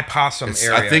in a high possum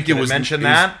area. I think Did it was mentioned it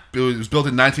was- that. It was built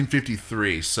in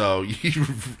 1953. So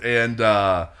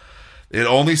it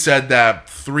only said that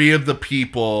 3 of the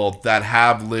people that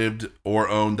have lived or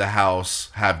owned the house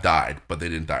have died, but they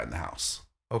didn't die in the house.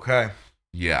 Okay.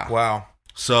 Yeah. Wow.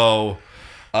 So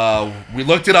we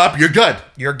looked it up. You're good.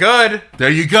 You're good. There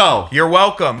you go. You're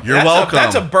welcome. You're welcome.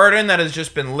 That's a burden that has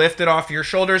just been lifted off your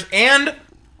shoulders and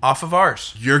off of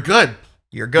ours. You're good.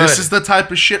 You're good. This is the type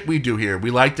of shit we do here.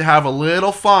 We like to have a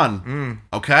little fun.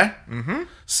 Okay? Mm-hmm.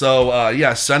 So,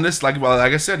 yeah, send us, like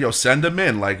I said, send them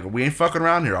in. Like, we ain't fucking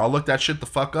around here. I'll look that shit the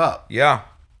fuck up. Yeah.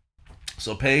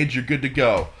 So, Paige, you're good to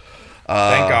go.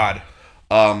 Thank God.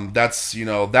 That's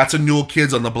a Newell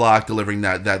Kids on the Block delivering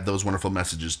those wonderful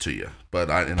messages to you. But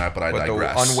I With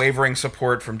digress. the unwavering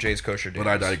support from Jay's Kosher Days. But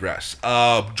I digress.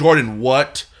 Jordan,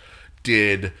 what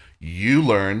did you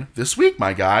learn this week,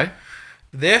 my guy?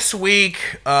 This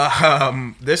week,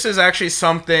 this is actually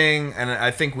something, and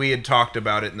I think we had talked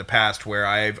about it in the past, where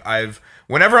I've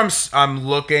whenever I'm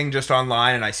looking just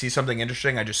online and I see something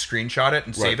interesting, I just screenshot it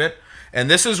and save it. And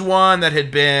this is one that had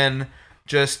been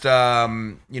just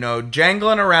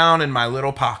jangling around in my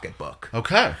little pocketbook.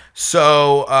 Okay.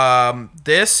 So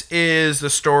this is the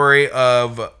story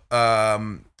of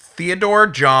Theodore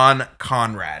John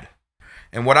Conrad,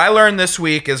 and what I learned this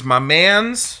week is my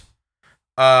man's.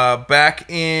 Back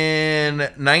in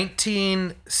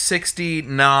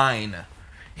 1969,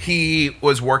 he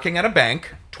was working at a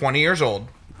bank, 20 years old.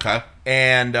 Okay.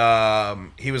 And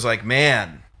he was like,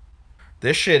 man,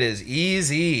 this shit is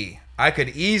easy. I could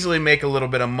easily make a little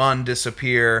bit of mun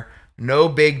disappear. No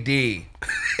big D.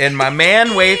 And my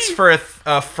man waits for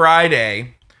a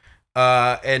Friday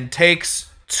and takes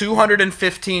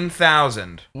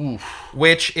 $215,000,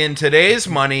 which in today's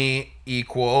money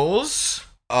equals.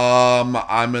 I'm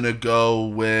gonna go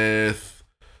with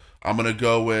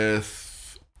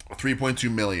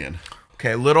 3.2 million.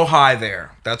 Okay, a little high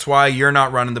there. That's why you're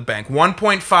not running the bank.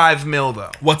 1.5 mil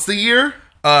though. What's the year?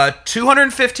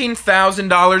 $215,000 in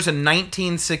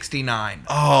 1969.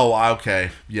 Oh, okay,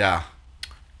 yeah.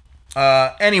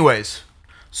 Anyways,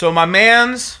 so my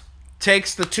man's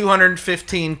takes the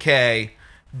 215K,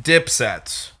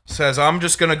 dipsets, says I'm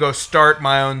just gonna go start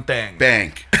my own thing.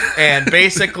 Bank. And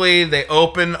basically, they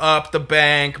open up the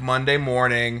bank Monday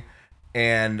morning,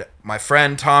 and my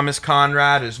friend Thomas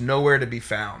Conrad is nowhere to be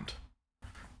found.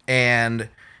 And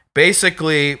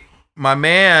basically, my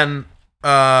man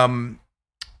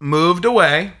moved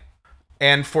away,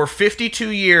 and for 52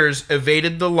 years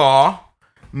evaded the law.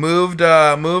 Moved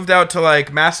out to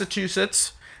like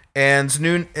Massachusetts, and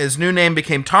his new name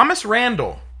became Thomas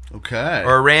Randall. Okay.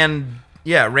 Or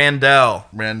Randell.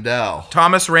 Randell.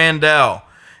 Thomas Randell.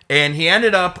 And he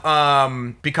ended up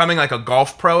becoming like a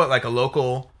golf pro at like a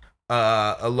local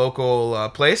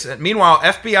place. And meanwhile,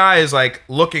 FBI is like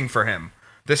looking for him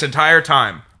this entire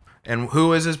time. And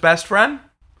who is his best friend?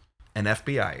 An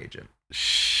FBI agent.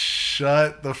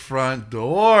 Shut the front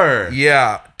door.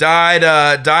 Yeah, died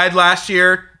last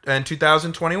year in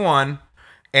 2021,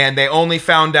 and they only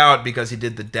found out because he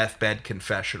did the deathbed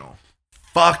confessional.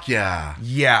 Fuck yeah.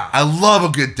 Yeah. I love a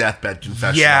good deathbed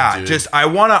confessional. Yeah, dude. just I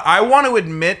want to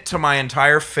admit to my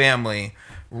entire family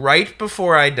right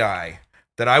before I die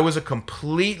that I was a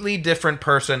completely different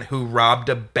person who robbed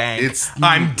a bank.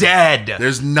 I'm dead.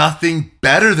 There's nothing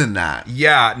better than that.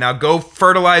 Yeah, now go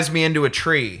fertilize me into a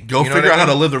tree. Go figure out how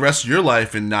to live the rest of your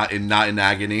life and not in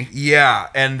agony. Yeah,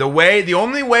 and the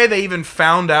only way they even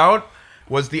found out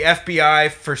was the FBI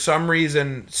for some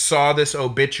reason saw this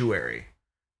obituary.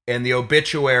 And the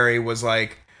obituary was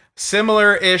like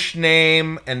similar-ish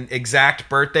name and exact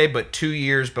birthday, but 2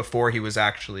 years before he was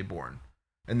actually born.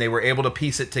 And they were able to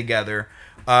piece it together.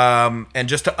 And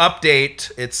just to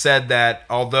update, it said that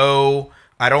although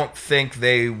I don't think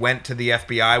they went to the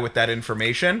FBI with that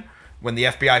information, when the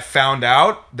FBI found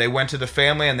out, they went to the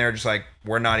family and they're just like,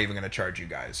 we're not even going to charge you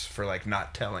guys for like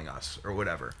not telling us or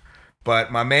whatever.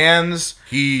 But my man's,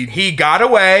 he got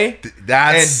away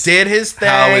and did his thing.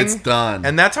 How it's done.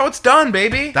 And that's how it's done,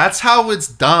 baby. That's how it's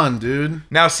done, dude.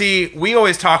 Now, see, we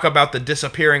always talk about the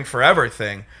disappearing forever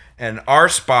thing. And our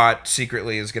spot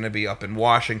secretly is going to be up in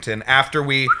Washington after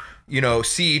we,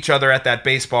 see each other at that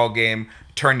baseball game,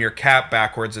 turn your cap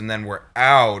backwards, and then we're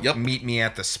out. Yep. Meet me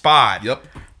at the spot. Yep.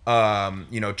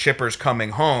 Chipper's coming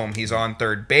home. He's on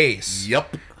third base.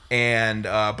 Yep. And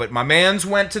but my man's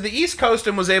went to the East Coast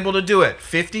and was able to do it.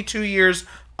 52 years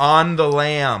on the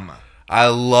lam. I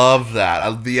love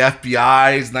that. The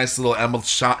FBI's nice little M.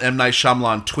 Night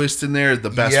Shyamalan twist in there. The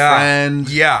best friend.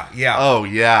 Yeah. Oh,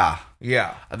 yeah.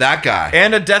 Yeah. That guy.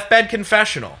 And a deathbed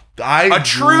confessional. A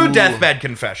true deathbed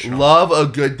confessional. Love a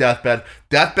good deathbed.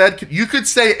 You could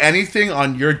say anything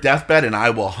on your deathbed and I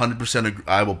will 100% agree.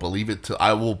 I will believe it.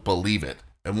 I will believe it.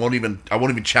 I won't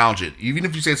even challenge it. Even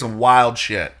if you say some wild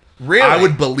shit.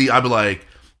 Really? I'd be like,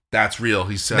 that's real.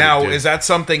 He said now, it, dude. Is that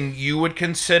something you would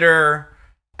consider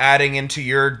adding into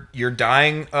your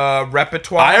dying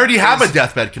repertoire? I already have a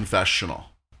deathbed confessional.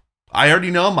 I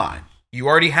already know mine. You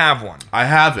already have one. I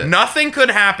have it. Nothing could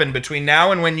happen between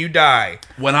now and when you die.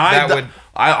 When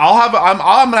I'll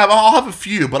have a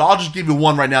few, but I'll just give you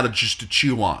one right now to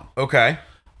chew on. Okay.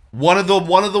 One of the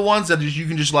ones that you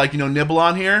can just nibble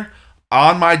on here.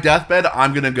 On my deathbed,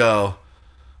 I'm gonna go.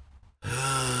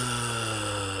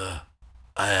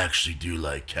 I actually do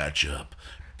like ketchup.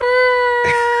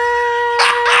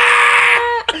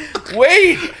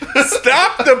 Wait!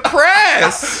 Stop the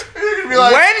press!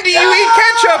 When do you eat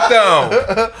ketchup, though?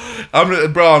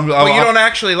 You don't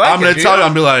actually like it. I'm gonna tell you.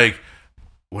 I'm gonna be like,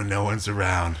 when no one's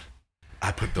around,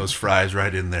 I put those fries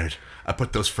right in there. I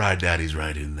put those fried daddies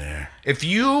right in there. If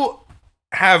you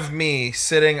have me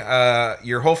sitting,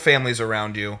 your whole family's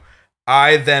around you,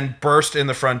 I then burst in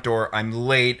the front door. I'm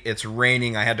late. It's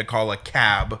raining. I had to call a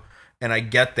cab. And I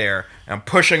get there, and I'm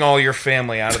pushing all your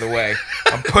family out of the way.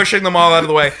 I'm pushing them all out of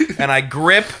the way, and I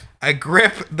grip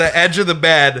the edge of the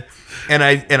bed, and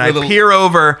I peer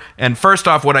over. And first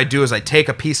off, what I do is I take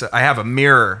I have a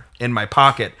mirror in my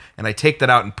pocket, and I take that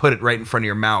out and put it right in front of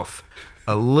your mouth.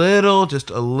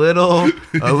 a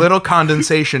little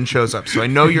condensation shows up. So I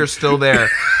know you're still there.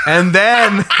 And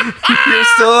then you're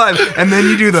still alive. And then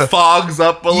you do the fogs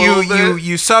up a little bit.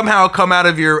 You somehow come out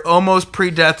of your almost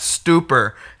pre-death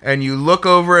stupor and you look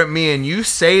over at me and you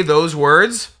say those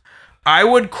words. I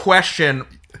would question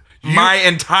my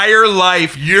entire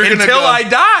life until I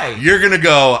die. You're going to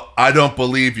go, I don't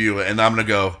believe you. And I'm going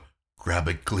to go, grab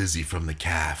a glizzy from the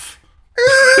calf.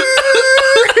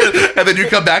 And then you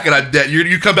come back and I'm dead.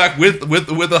 You come back with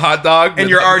a hot dog. And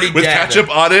you're already with dead. ketchup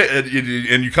on it.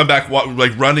 And you come back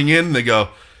like running in and they go,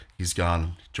 he's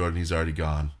gone. Jordan, he's already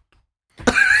gone.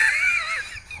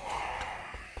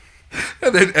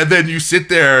 and then you sit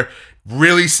there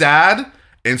really sad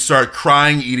and start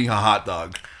crying eating a hot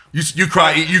dog. You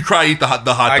cry eat the hot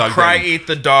dog. I cry eat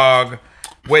the dog,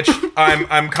 which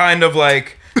I'm kind of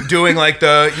like doing like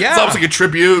the It's almost like a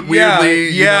tribute, weirdly.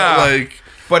 Yeah. You know, like,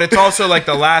 but it's also like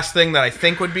the last thing that I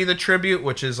think would be the tribute,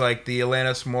 which is like the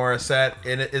Alanis Morissette.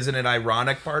 Isn't it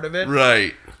ironic part of it?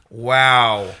 Right.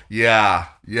 Wow. Yeah.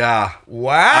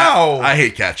 Wow. I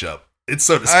hate ketchup. It's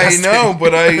so disgusting. I know,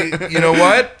 but you know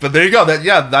what? But there you go.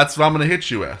 That's what I'm gonna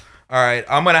hit you with. All right,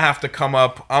 I'm gonna have to come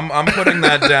up. I'm putting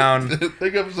that down.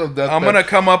 Think of some deathbed. I'm gonna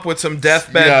come up with some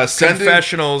deathbed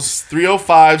confessionals.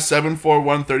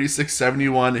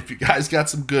 305-741-3671. If you guys got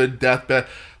some good deathbed,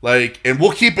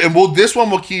 we'll keep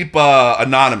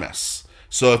anonymous.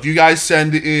 So if you guys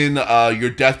send in your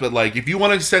deathbed, if you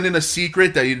want to send in a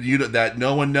secret that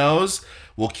no one knows,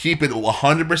 we'll keep it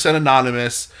 100%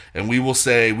 anonymous, and we will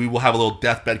have a little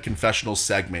deathbed confessional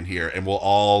segment here, and we'll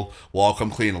all come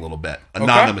clean a little bit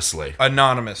anonymously. Okay.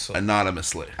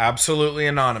 Anonymously. Absolutely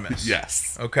anonymous.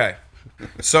 Yes. Okay.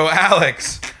 So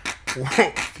Alex,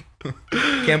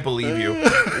 can't believe you.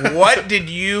 What did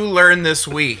you learn this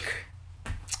week?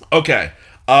 Okay.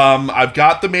 I've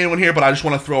got the main one here, but I just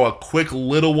want to throw a quick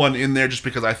little one in there just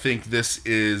because I think this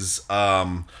is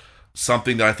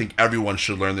something that I think everyone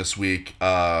should learn this week.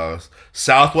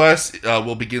 Southwest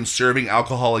will begin serving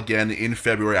alcohol again in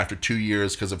February after 2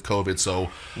 years because of COVID.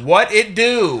 So what it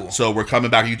do? So we're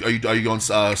coming back. Are you going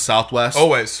Southwest?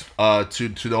 Always.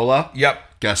 To NOLA?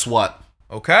 Yep. Guess what?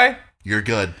 Okay. You're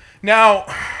good. Now,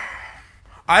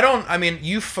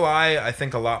 you fly, I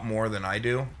think, a lot more than I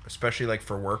do, especially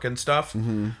for work and stuff.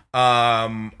 Mm-hmm.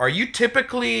 Are you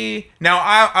typically... Now,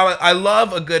 I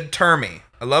love a good termy.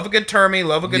 Love a good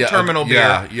terminal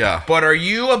beer. Yeah. But are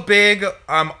you a big,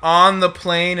 I'm on the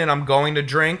plane and I'm going to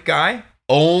drink guy?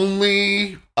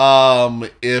 Only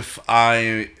if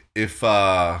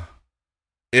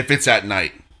it's at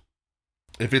night.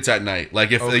 If it's at night.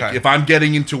 If I'm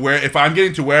getting to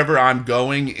wherever I'm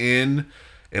going in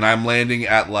and I'm landing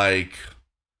at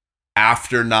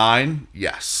after 9,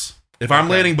 yes. If I'm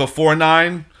landing before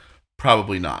 9,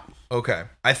 probably not. Okay.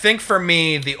 I think for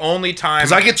me, the only time...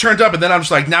 Because I get turned up and then I'm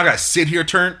just now I gotta sit here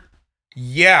turned.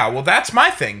 Yeah, well, that's my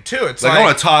thing, too. It's I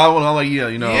want to talk,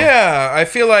 Yeah, I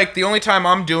feel like the only time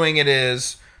I'm doing it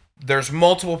is there's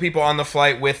multiple people on the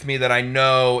flight with me that I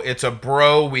know it's a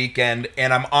bro weekend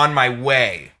and I'm on my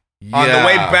way. Yeah. On the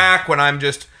way back when I'm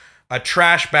just a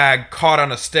trash bag caught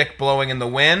on a stick blowing in the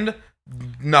wind,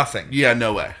 nothing. Yeah,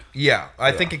 no way. Yeah,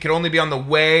 I think it could only be on the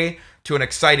way to an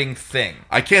exciting thing.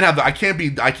 I can't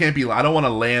be, I don't want to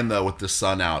land though with the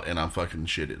sun out and I'm fucking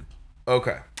shitted.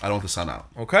 Okay. I don't want the sun out.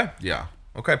 Okay. Yeah.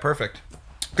 Okay, perfect.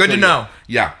 Good to know.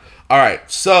 Yeah. All right.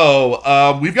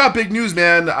 So, we've got big news,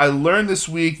 man. I learned this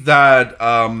week that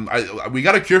we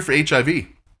got a cure for HIV.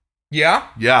 Yeah?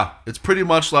 Yeah. It's pretty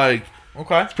much Okay.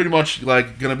 It's pretty much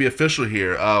going to be official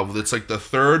here. It's the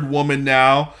third woman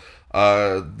now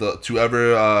to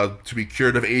be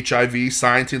cured of HIV.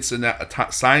 Scientists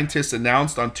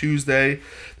announced on Tuesday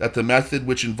that the method,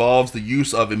 which involves the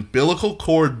use of umbilical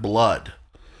cord blood,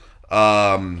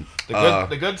 the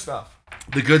good stuff.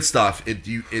 The good stuff.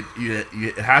 You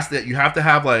have to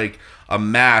have a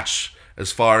match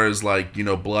as far as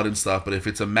blood and stuff. But if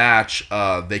it's a match,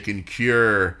 they can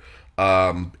cure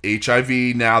HIV.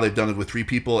 Now they've done it with 3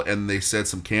 people, and they said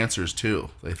some cancers too.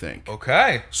 They think.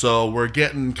 Okay. So we're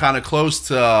getting kind of close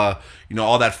to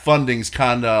all that funding's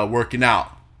kind of working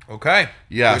out. Okay.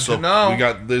 Yeah. Good so to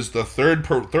know. there's the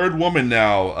third woman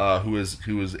now who is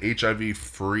HIV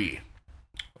free.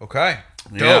 Okay.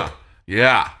 Dope.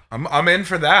 Yeah. I'm in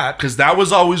for that. Because that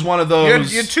was always one of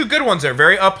those... You had 2 good ones there.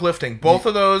 Very uplifting. Both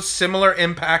of those, similar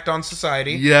impact on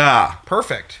society. Yeah.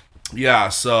 Perfect. Yeah,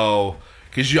 so...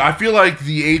 Because I feel like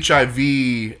the HIV,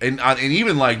 and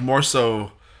even more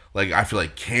so, I feel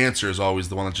like cancer is always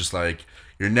the one that's just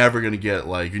you're never going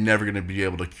to be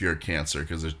able to cure cancer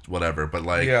because it's whatever. But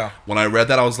when I read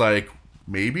that, I was like,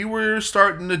 maybe we're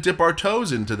starting to dip our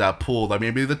toes into that pool. Like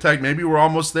maybe we're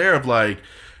almost there of like,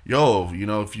 yo,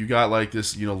 if you got like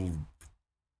this,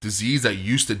 disease that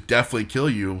used to definitely kill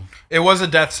you. It was a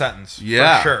death sentence.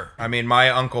 Yeah. For sure. I mean,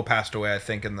 my uncle passed away, I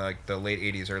think, in the late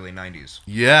 80s, early 90s.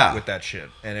 Yeah. With that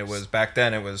shit. And it was, back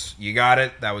then, it was, you got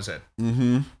it, that was it.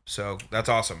 Mm-hmm. So, that's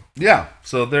awesome. Yeah.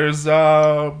 So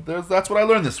that's what I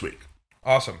learned this week.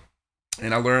 Awesome.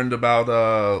 And I learned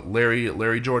about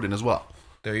Larry Jordan as well.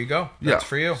 There you go. That's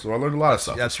for you. So I learned a lot of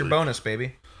stuff. That's your bonus,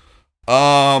 baby.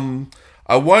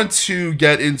 I want to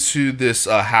get into this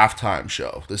halftime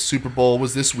show. The Super Bowl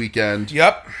was this weekend.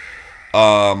 Yep.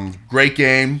 Great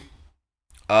game.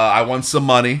 I won some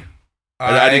money.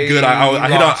 I did good.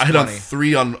 I hit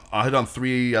on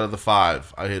 3 out of the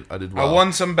 5. I did well. I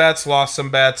won some bets, lost some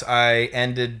bets. I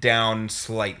ended down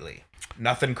slightly.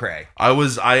 Nothing cray.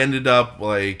 I ended up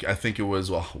like, I think it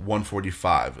was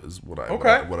 145 is what I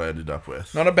ended up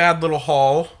with. Not a bad little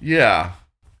haul. Yeah.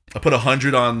 I put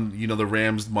 100 on, the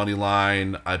Rams money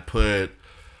line. I put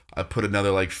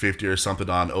another like 50 or something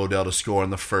on Odell to score in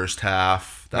the first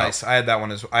half. Nice. I had that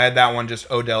one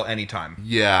just Odell anytime.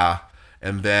 Yeah.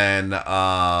 And then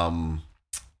I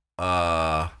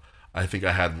think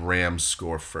I had Rams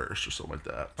score first or something like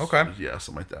that. Okay. So, yeah,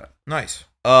 something like that. Nice.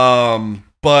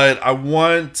 But I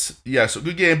want, so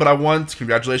good game, but I want,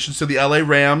 congratulations to the LA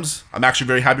Rams. I'm actually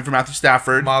very happy for Matthew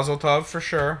Stafford. Mazel tov for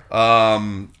sure.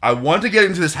 I want to get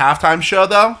into this halftime show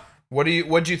though.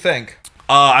 What'd you think?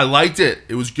 I liked it.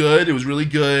 It was good. It was really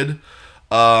good.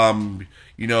 I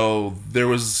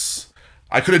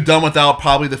could have done without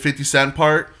probably the 50 Cent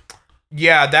part.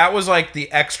 Yeah, that was like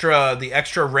the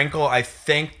extra wrinkle I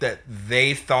think that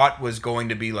they thought was going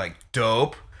to be like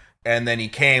dope. And then he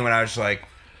came and I was like,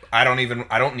 I don't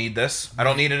need this. I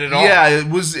don't need it at all. Yeah, it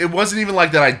wasn't even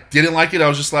like that I didn't like it. I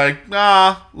was just like,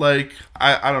 nah, like,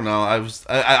 I don't know. I don't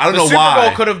know why. The Super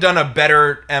Bowl could have done a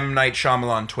better M. Night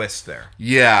Shyamalan twist there.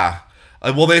 Yeah.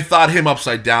 Well, they thought him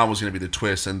upside down was going to be the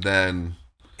twist, and then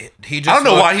I don't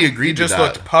know why he agreed to that. He just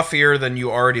looked puffier than you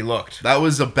already looked. That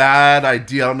was a bad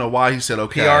idea. I don't know why he said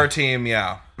okay. PR team,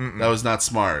 yeah. Mm-mm. That was not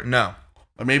smart. No.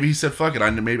 Or maybe he said, fuck it. I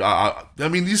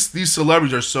mean, these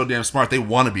celebrities are so damn smart. They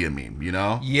want to be a meme,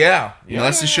 Yeah.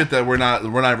 That's the shit that we're not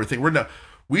ever thinking.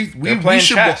 We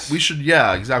should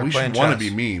yeah, exactly. We should want to be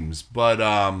memes. But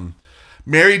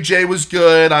Mary J was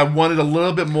good. I wanted a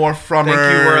little bit more from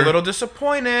her. You were a little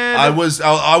disappointed. I was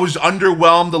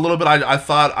underwhelmed a little bit. I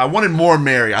thought I wanted more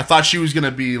Mary. I thought she was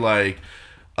gonna be like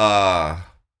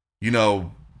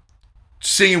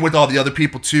singing with all the other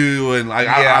people too, and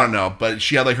I don't know, but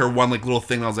she had like her one like little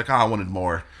thing. And I was like, I wanted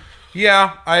more.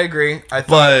 Yeah, I agree. I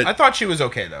thought she was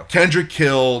okay though. Kendrick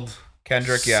killed.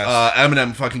 Yes.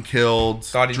 Eminem fucking killed.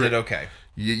 Thought he did okay.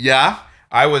 Yeah.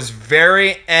 I was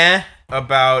very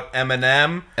about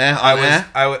Eminem.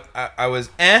 I was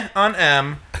on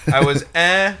M. I was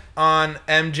on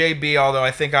MJB. Although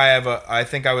I think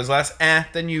I was less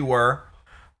than you were.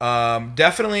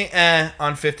 Definitely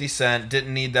on 50 Cent.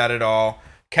 Didn't need that at all.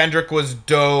 Kendrick was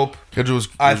dope.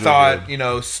 I thought,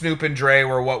 Snoop and Dre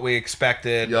were what we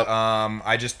expected. Yep.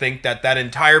 I just think that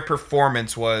entire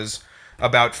performance was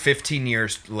about 15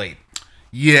 years late.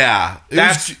 Yeah.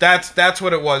 That's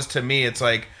what it was to me. It's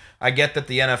like, I get that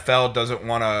the NFL doesn't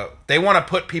want to... They want to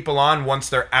put people on once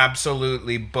they're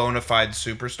absolutely bona fide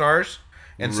superstars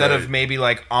instead of maybe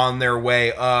like on their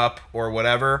way up or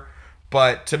whatever.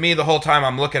 But to me, the whole time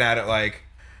I'm looking at it like,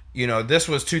 this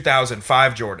was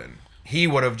 2005 Jordan. He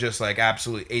would have just like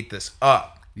absolutely ate this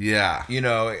up. Yeah.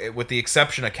 With the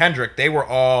exception of Kendrick, they were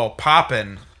all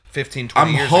popping 15,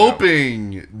 20 years ago. I'm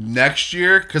hoping next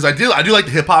year, because I do like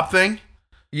the hip hop thing.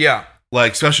 Yeah.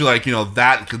 Like, especially like,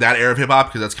 that era of hip hop,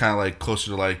 because that's kind of like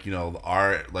closer to like,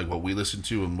 our, like what we listen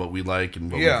to and what we like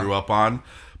and what we grew up on.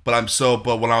 But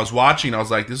when I was watching, I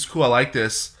was like, this is cool. I like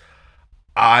this.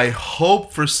 I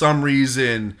hope for some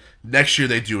reason next year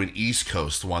they do an East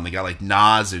Coast one. They got like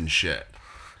Nas and shit.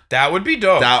 That would be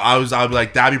dope. I'd be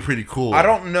like, that'd be pretty cool. I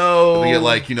don't know. They get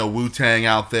like, Wu-Tang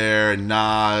out there and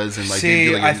Nas and like,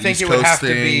 I think it would have to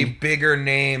be bigger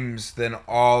names than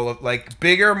all of like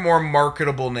bigger, more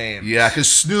marketable names. Yeah, because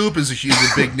Snoop is a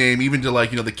big name, even to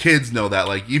like, the kids know that.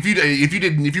 Like if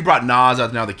you brought Nas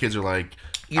out now, the kids are like,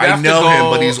 I know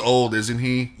him, but he's old, isn't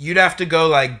he? You'd have to go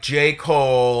like J.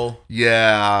 Cole.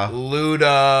 Yeah.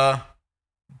 Luda.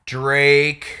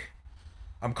 Drake.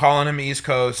 I'm calling him East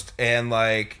Coast and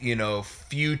like,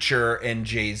 Future and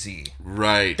Jay-Z.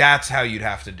 Right. That's how you'd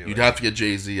have to do it. You'd have to get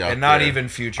Jay-Z out and not there. even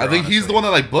Future. I think he's honestly. the one that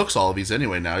like books all of these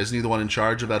anyway now. Isn't he the one in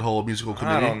charge of that whole musical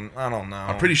committee? I don't know.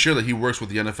 I'm pretty sure that he works with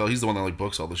the NFL. He's the one that like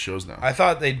books all the shows now. I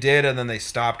thought they did, and then they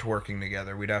stopped working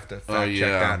together. We'd have to fact check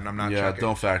that, and I'm not checking.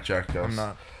 Don't fact check us. I'm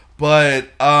not.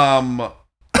 But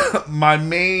my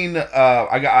main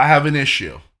I have an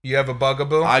issue. You have a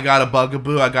bugaboo? I got a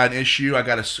bugaboo. I got an issue. I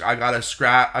got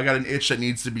an itch that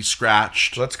needs to be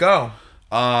scratched. Let's go.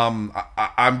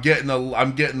 I'm getting a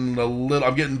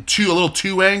little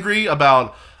too angry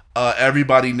about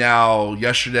everybody now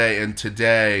yesterday and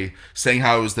today saying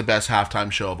how it was the best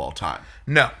halftime show of all time.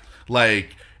 No.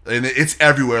 Like, and it's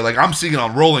everywhere. Like, I'm seeing it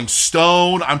on Rolling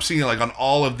Stone. I'm seeing it like on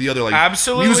all of the other like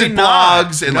Absolutely music not.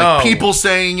 blogs and No. like people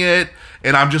saying it.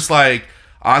 And I'm just like,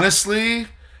 honestly,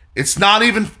 it's not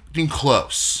even fucking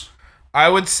close. I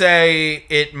would say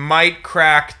it might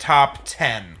crack top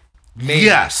 10. Maybe.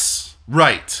 Yes,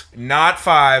 right. Not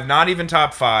 5, not even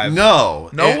top 5. No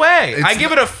way. I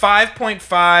give it a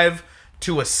 5.5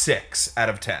 to a 6 out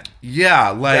of 10. Yeah,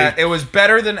 like It was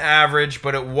better than average,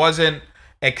 but it wasn't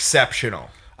exceptional.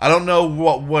 I don't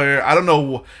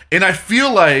know, and I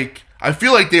feel like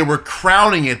they were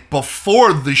crowning it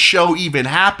before the show even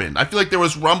happened. I feel like there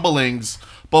was rumblings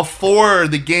before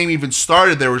the game even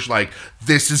started. There was like,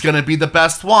 this is gonna be the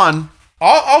best one.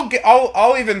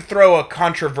 I'll even throw a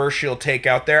controversial take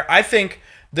out there. I think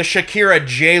the Shakira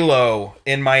J-Lo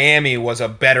in Miami was a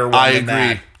better one. I than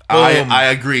agree. That. I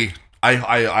agree.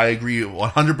 I agree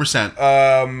 100%.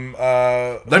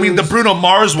 I mean, the Bruno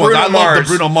Mars one. I love the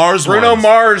Bruno Mars one. Bruno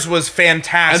Mars was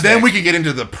fantastic. And then we can get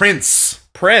into the Prince.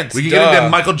 We can get into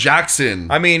Michael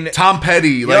Jackson. I mean, Tom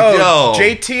Petty.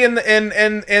 JT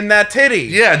in that titty.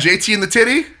 Yeah, JT in the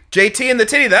titty. JT and the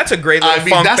Titty, that's a great little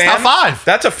funk that's band. top 5.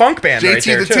 That's a funk band right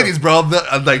there, JT the Titties, bro.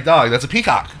 Dog, that's a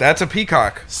peacock. That's a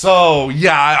peacock. So,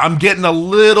 yeah, I'm getting a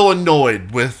little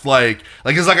annoyed with, like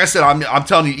I said, I'm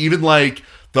telling you, even, like,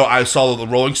 though I saw the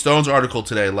Rolling Stones article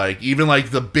today, like, even,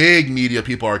 like, the big media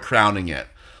people are crowning it.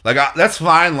 Like, that's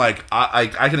fine. Like,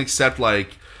 I can accept,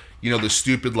 like, the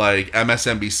stupid, like,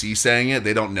 MSNBC saying it.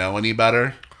 They don't know any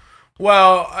better.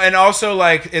 Well, and also,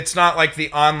 like, it's not like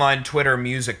the online Twitter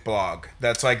music blog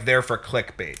that's, like, there for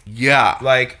clickbait. Yeah.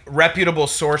 Like, reputable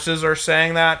sources are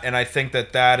saying that, and I think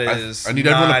that is I need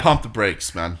everyone to pump the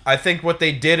brakes, man. I think what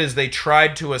they did is they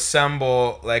tried to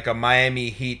assemble, like, a Miami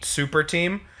Heat super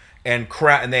team, and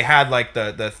they had, like,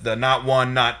 the not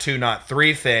 1, not 2, not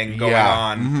 3 thing going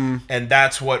on, mm-hmm. and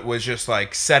that's what was just,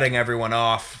 like, setting everyone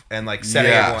off and, like,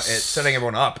 setting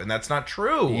everyone up, and that's not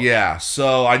true. Yeah,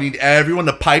 so I need everyone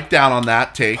to pipe down on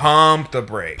that take. Pump the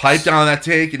brakes. Pipe down on that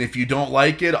take, and if you don't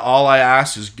like it, all I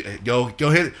ask is go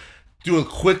do a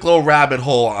quick little rabbit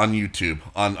hole on YouTube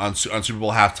on Super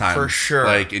Bowl halftime. For sure.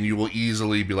 Like, and you will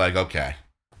easily be like, okay.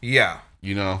 Yeah.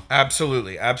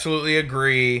 Absolutely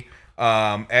agree.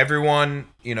 Everyone,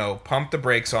 pump the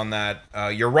brakes on that.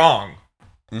 You're wrong.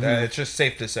 Mm-hmm. It's just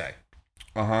safe to say.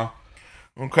 Uh-huh.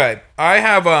 Okay. I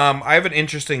have an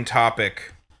interesting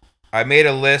topic. I made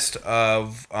a list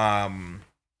of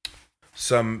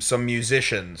some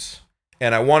musicians,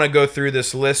 and I want to go through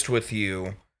this list with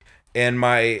you. And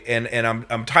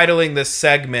I'm titling this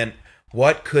segment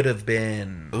 "What Could Have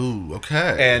Been." Ooh,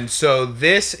 okay. And so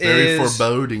this Very is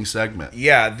foreboding segment.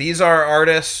 Yeah, these are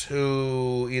artists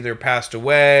who either passed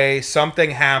away,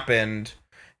 something happened,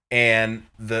 and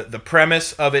the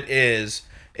premise of it is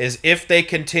if they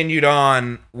continued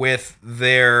on with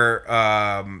their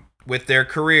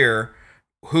career,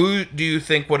 who do you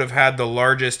think would have had the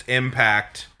largest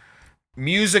impact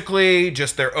musically,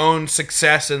 just their own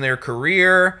success in their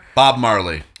career? Bob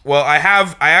Marley. Well, I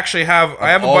have a bunch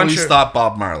of. Always thought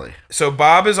Bob Marley. So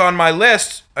Bob is on my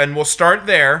list, and we'll start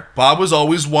there. Bob was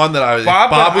always one that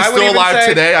Bob was still alive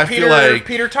today. I feel like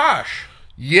Peter Tosh.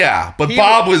 Yeah, but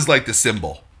Bob was like the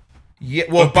symbol. Yeah,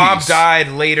 well, Bob died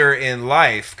later in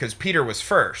life because Peter was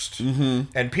first,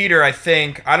 and Peter, I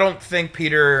think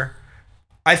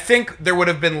there would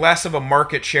have been less of a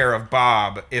market share of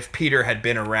Bob if Peter had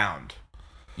been around.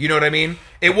 You know what I mean?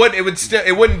 It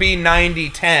wouldn't be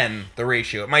 90-10 the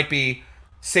ratio. It might be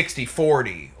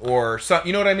 60-40 or something.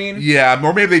 You know what I mean? Yeah,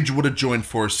 or maybe they would have joined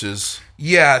forces.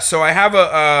 Yeah. So I have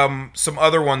some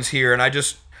other ones here, and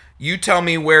you tell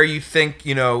me where you think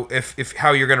if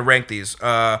how you're gonna rank these.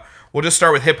 We'll just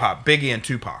start with hip hop. Biggie and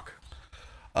Tupac.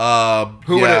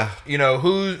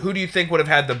 Who do you think would have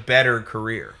had the better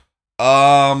career?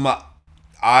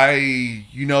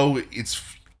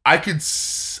 I could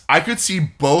see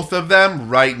both of them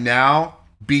right now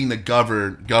being the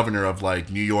governor of like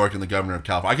New York and the governor of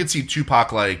California. I could see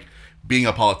Tupac like being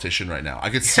a politician right now. I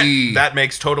could see that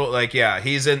makes total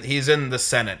he's in the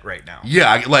Senate right now.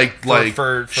 Yeah,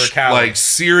 for Cali. Like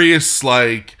serious,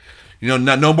 like, you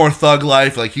know, no more thug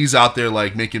life. Like he's out there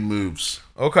like making moves.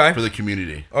 Okay. For the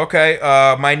community. Okay.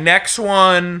 My next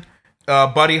one,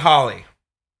 Buddy Holly.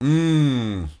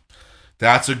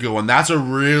 That's a good one. That's a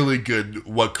really good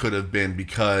what could have been,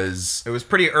 because it was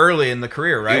pretty early in the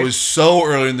career, right? It was so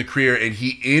early in the career, and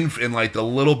in like the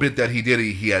little bit that he did,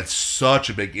 he had such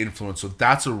a big influence. So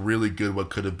that's a really good what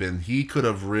could have been. He could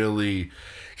have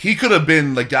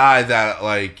been the guy that,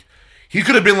 like, he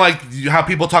could have been like how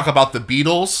people talk about the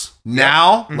Beatles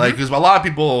now, like, because a lot of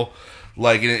people.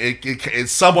 Like, it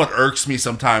somewhat irks me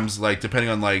sometimes, like, depending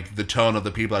on, like, the tone of the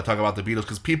people that talk about the Beatles,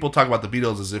 because people talk about the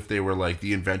Beatles as if they were, like,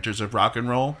 the inventors of rock and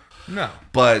roll. No.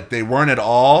 But they weren't at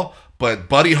all. But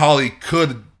Buddy Holly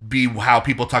could be how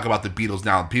people talk about the Beatles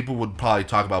now. People would probably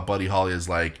talk about Buddy Holly as,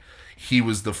 like, he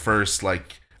was the first,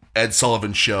 like, Ed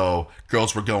Sullivan show.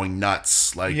 Girls were going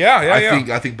nuts. Like,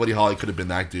 I think Buddy Holly could have been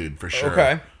that dude, for sure.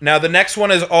 Okay. Now, the next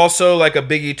one is also, like, a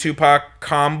Biggie Tupac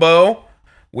combo.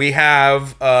 We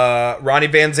have Ronnie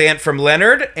Van Zant from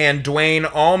Leonard and Dwayne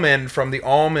Allman from the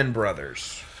Allman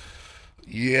Brothers.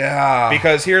 Yeah.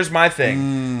 Because here's my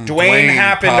thing. Dwayne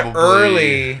happened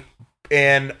early,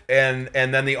 and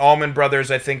then the Allman Brothers,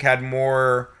 I think, had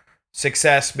more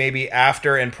success maybe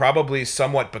after, and probably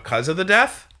somewhat because of the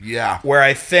death. Yeah. Where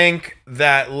I think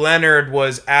that Leonard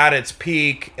was at its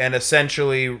peak, and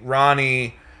essentially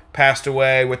Ronnie passed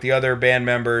away with the other band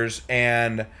members,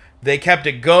 and they kept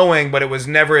it going, but it was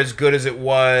never as good as it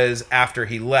was after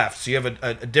he left. So you have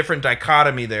a different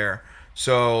dichotomy there.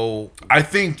 So I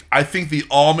think the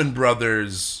Allman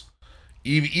Brothers,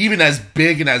 even as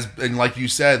big and like you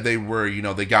said, they were, you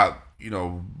know, they got, you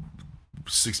know,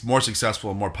 more successful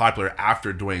and more popular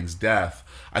after Dwayne's death.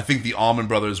 I think the Allman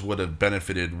Brothers would have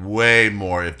benefited way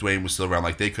more if Dwayne was still around.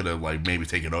 Like, they could have, like, maybe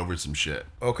taken over some shit.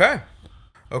 Okay,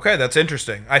 that's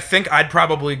interesting. I think I'd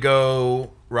probably go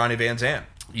Ronnie Van Zant.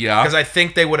 Yeah. Because I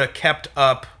think they would have kept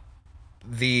up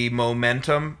the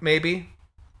momentum, maybe,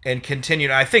 and continued.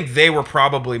 I think they were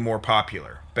probably more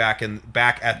popular back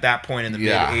at that point in the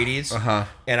mid 80s.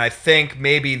 And I think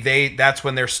maybe that's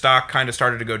when their stock kind of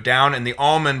started to go down, and the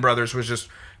Allman Brothers was just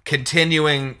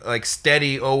continuing, like,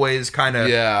 steady, always kind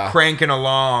of cranking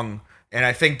along. And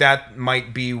I think that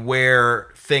might be where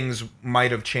things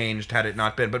might have changed had it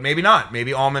not been. But maybe not.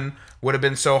 Maybe Allman would have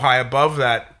been so high above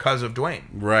that because of Dwayne.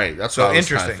 Right. That's what I was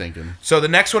kind of thinking. So the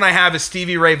next one I have is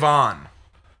Stevie Ray Vaughan.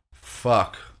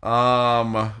 Fuck.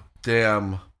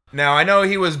 Damn. Now, I know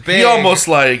he was big. He almost,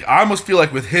 like, I almost feel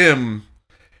like with him,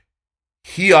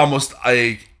 he almost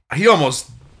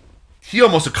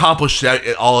accomplished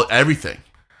everything.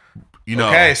 You know.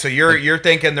 Okay, so you're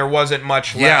thinking there wasn't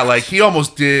much left. Yeah, like, he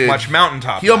almost did much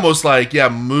mountaintop. He almost, like,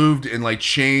 moved and, like,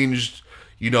 changed,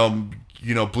 you know,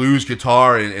 blues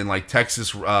guitar and like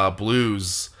Texas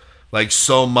blues, like,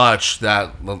 so much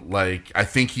that, like, I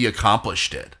think he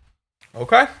accomplished it.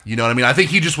 Okay. You know what I mean? I think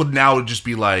he just would now just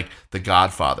be like the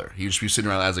Godfather. He'd just be sitting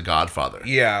around as a Godfather.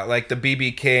 Yeah, like the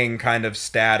B.B. King kind of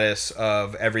status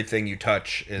of everything you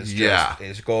touch is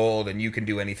is gold, and you can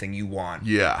do anything you want.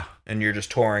 Yeah. And you're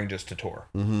just touring just to tour.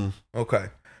 Mm-hmm. Okay.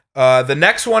 The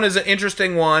next one is an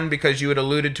interesting one because you had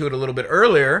alluded to it a little bit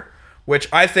earlier, which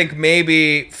I think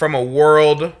maybe from a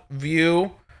world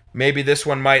view, maybe this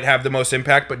one might have the most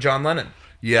impact, but John Lennon.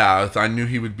 Yeah, I knew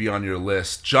he would be on your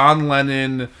list. John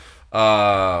Lennon,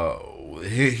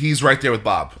 he's right there with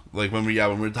Bob. Like, when we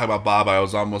were talking about Bob, I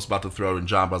was almost about to throw in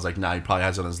John, but I was like, nah, he probably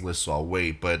has it on his list, so I'll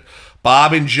wait. But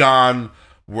Bob and John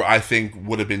were, I think,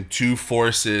 would have been two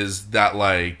forces that,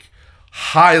 like,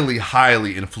 highly,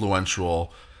 highly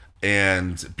influential,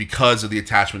 and because of the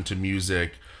attachment to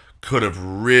music, could have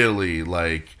really,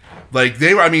 like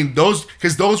they were, I mean, those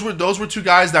were two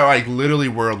guys that, like, literally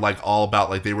were, like, all about,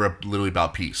 like, they were literally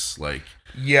about peace. Like,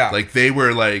 yeah, like, they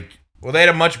were, like, well, they had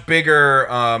a much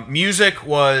bigger music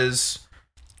was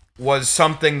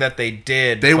something that they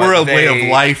did. They were a way of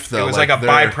life, though. It was like a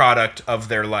byproduct of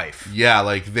their life. Yeah,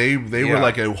 like they were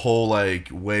like a whole, like,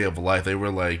 way of life. They were,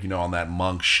 like, you know, on that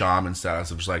monk shaman status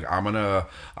of just like,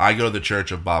 I go to the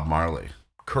church of Bob Marley.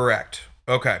 Correct.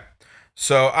 Okay.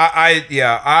 So I don't,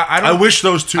 I wish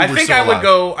those two. I think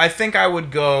I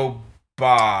would go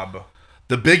Bob.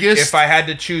 The biggest. If I had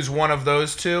to choose one of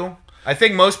those two, I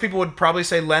think most people would probably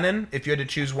say Lennon. If you had to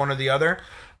choose one or the other,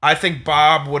 I think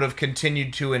Bob would have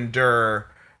continued to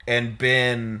endure and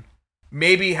been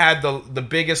maybe had the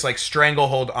biggest, like,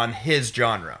 stranglehold on his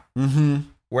genre. Mm-hmm.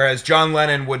 Whereas John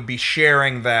Lennon would be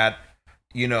sharing that,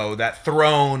 you know, that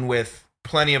throne with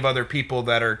plenty of other people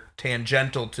that are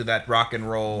tangential to that rock and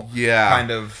roll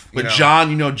kind of. But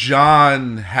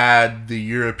John had the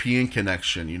European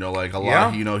connection. Like a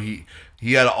lot.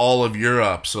 He had all of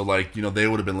Europe, so like they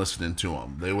would have been listening to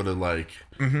him. They would have like.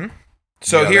 Mm-hmm.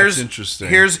 So that's interesting.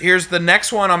 Here's the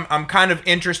next one. I'm kind of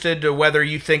interested to whether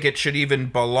you think it should even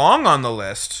belong on the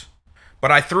list,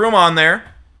 but I threw him on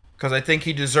there because I think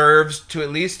he deserves to at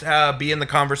least be in the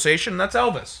conversation. That's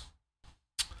Elvis.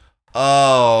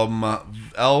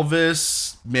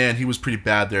 Elvis, man, he was pretty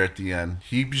bad there at the end.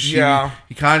 He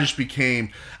kind of just became,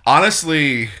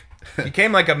 honestly. He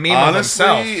became like a meme of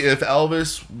himself. Honestly, if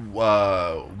Elvis,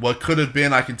 what could have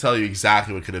been, I can tell you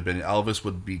exactly what could have been. Elvis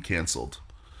would be canceled.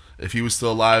 If he was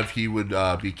still alive, he would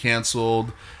be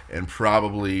canceled and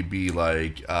probably be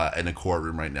like in a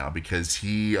courtroom right now because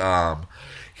he's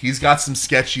got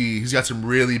some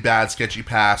really bad sketchy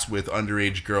past with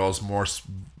underage girls.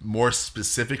 More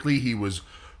specifically, he was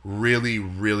really,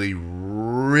 really,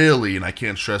 really, and I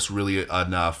can't stress really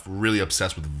enough, really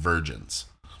obsessed with virgins.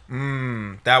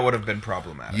 That would have been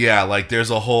problematic. Yeah, like there's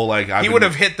a whole like he would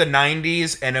have hit the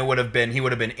 90s, and he would have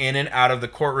been in and out of the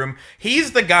courtroom.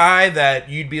 He's the guy that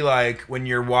you'd be like when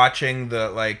you're watching the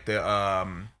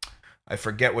I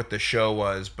forget what the show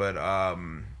was, but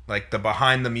like the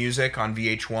Behind the Music on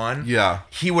VH1. Yeah,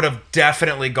 he would have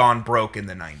definitely gone broke in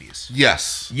the 90s.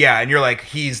 Yes. Yeah, and you're like,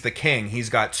 he's the king. He's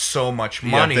got so much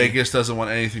money. Yeah, Vegas doesn't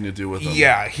want anything to do with him.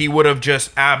 Yeah, he would have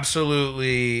just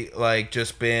absolutely like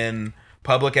just been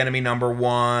Public Enemy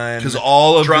 #1, because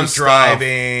all of drunk the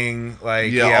driving,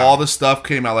 all the stuff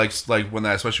came out like when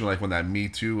that, especially like when that Me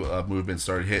Too movement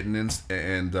started hitting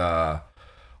and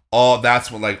all that's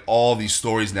when like all these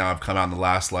stories now have come out in the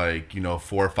last 4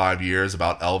 or 5 years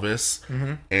about Elvis,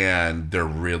 and they're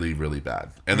really, really bad,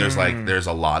 and there's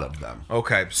a lot of them.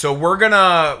 Okay, so he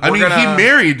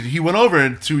went over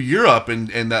to Europe,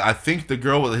 and I think the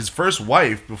girl was his first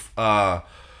wife.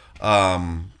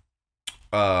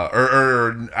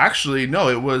 Actually, no,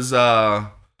 it was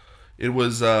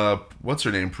what's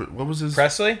her name? What was his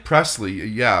Presley?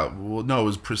 Yeah. Well, no, it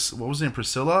was what was her name?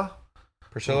 Priscilla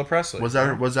Presley. Was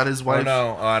that his wife? Oh,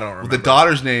 no, I don't remember. The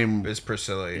daughter's name is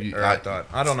Priscilla.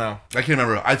 I don't know. I can't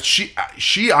remember.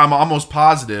 I'm almost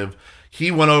positive he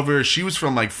went over. She was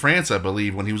from like France, I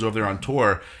believe, when he was over there on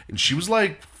tour, and she was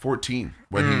like 14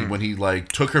 when he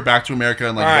like took her back to America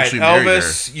and like eventually married her.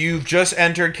 Elvis, you've just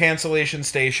entered cancellation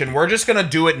station. We're just gonna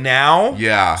do it now,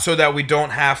 so that we don't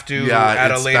have to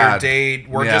at a later date.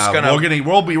 We're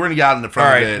gonna get out in the front.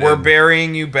 All right, of it. We're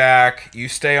burying you back. You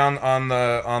stay on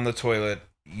the toilet.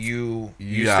 You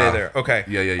stay there. Okay.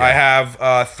 Yeah. I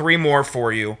have 3 more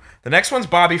for you. The next one's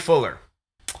Bobby Fuller.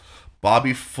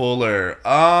 Bobby Fuller.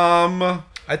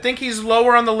 I think he's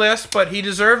lower on the list, but he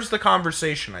deserves the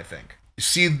conversation, I think.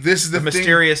 See, this is the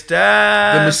mysterious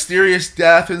death. The mysterious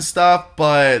death and stuff,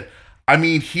 but I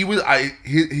mean,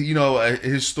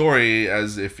 his story,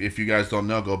 as if you guys don't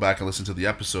know, go back and listen to the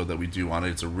episode that we do on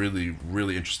it. It's a really,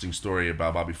 really interesting story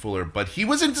about Bobby Fuller, but he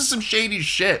was into some shady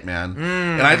shit, man.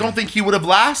 And I don't think he would have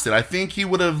lasted. I think at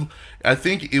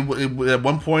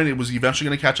one point it was eventually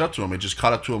going to catch up to him. It just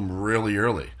caught up to him really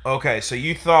early. Okay, so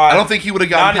you thought... I don't think he would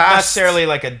have gotten not past... necessarily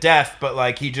like a death, but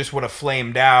like he just would have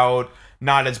flamed out,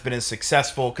 not as been as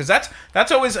successful. Because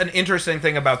that's always an interesting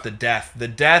thing about the death. The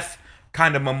death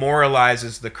kind of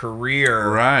memorializes the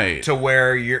career, right? To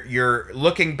where you're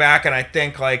looking back, and I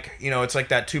think like it's like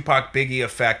that Tupac Biggie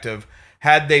effect of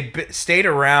had they stayed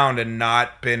around and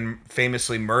not been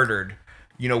famously murdered,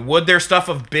 would their stuff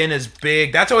have been as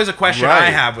big? That's always a question I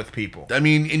have with people. I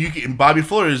mean, and Bobby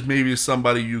Fuller is maybe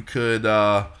somebody you could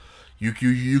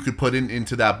you could put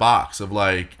into that box of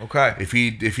like, okay, if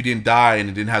he didn't die and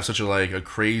it didn't have such a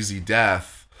crazy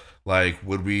death, like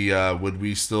would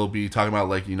we still be talking about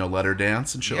like Let Her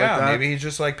Dance and shit like that? Yeah, maybe he's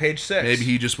just like Page Six. Maybe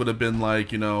he just would have been like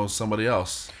somebody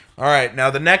else. All right, now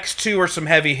the next two are some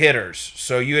heavy hitters.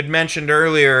 So you had mentioned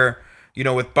earlier,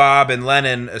 with Bob and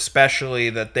Lennon especially,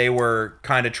 that they were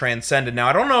kind of transcended. Now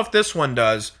I don't know if this one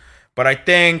does, but I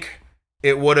think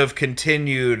it would have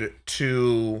continued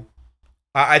to.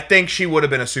 I think she would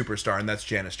have been a superstar, and that's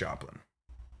Janis Joplin.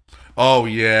 Oh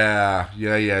yeah.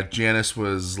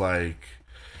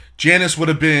 Janis would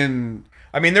have been.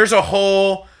 I mean, there's a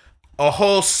whole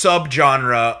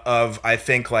subgenre of, I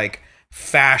think, like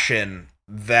fashion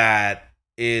that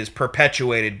is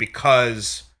perpetuated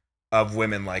because of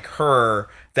women like her,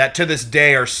 that to this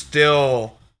day are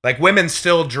still like, women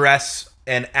still dress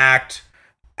and act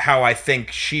how I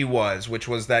think she was, which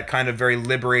was that kind of very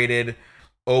liberated,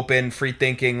 open, free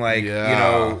thinking, like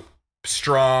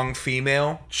strong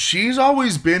female. She's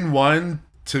always been one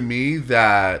to me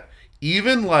that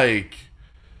even like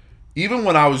even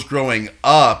when I was growing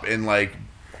up and like,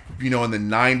 you know, in the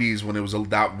 90s when it was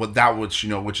that which, you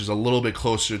know, which is a little bit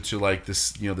closer to like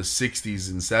this, you know, the 60s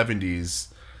and 70s,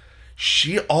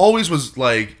 she always was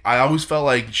like, I always felt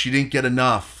like she didn't get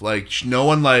enough. Like no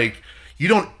one, like, you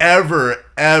don't ever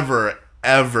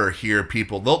hear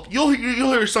people. You'll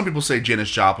hear some people say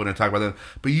Janis Joplin and talk about them,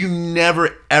 but you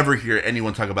never ever hear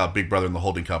anyone talk about Big Brother and the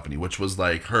Holding Company, which was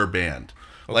like her band.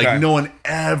 Okay. Like no one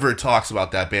ever talks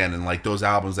about that band and like those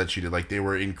albums that she did. Like they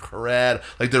were incredible.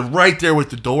 Like they're right there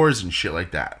with the Doors and shit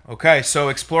like that. Okay, so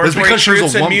Exploratory because she was a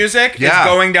Truths in woman. Music Yeah. is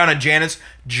going down a Janis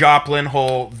Joplin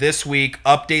hole this week.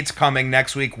 Updates coming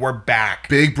next week. We're back.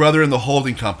 Big Brother and the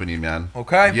Holding Company, man.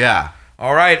 Okay. Yeah.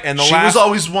 All right, and the She last... was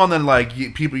always one that like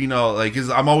people, you know, like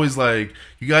I'm always like,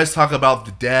 you guys talk about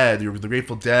the Dead, the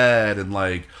Grateful Dead, and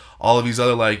like all of these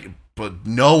other like, but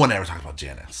no one ever talks about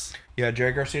Janis. Yeah,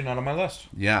 Jerry Garcia, not on my list.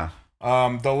 Yeah.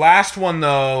 The last one,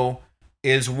 though,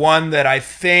 is one that I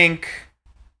think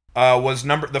was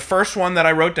the first one that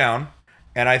I wrote down.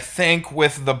 And I think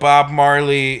with the Bob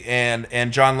Marley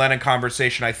and John Lennon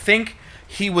conversation, I think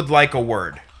he would like a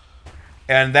word.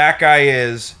 And that guy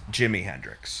is Jimi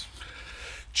Hendrix.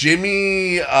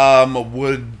 Jimmy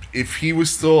would, if he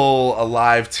was still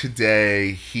alive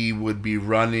today, he would be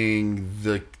running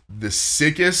the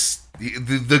sickest,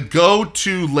 the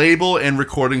go-to label and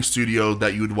recording studio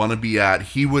that you would want to be at.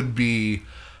 He would be,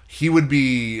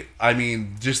 I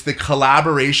mean, just the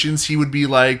collaborations he would be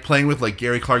like playing with like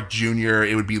Gary Clark Jr.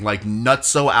 It would be like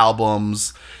nutso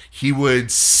albums. He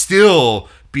would still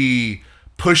be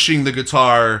pushing the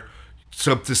guitar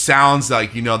to sounds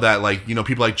like, you know, that like, you know,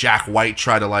 people like Jack White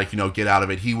try to like, you know, get out of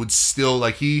it. He would still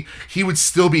like, he would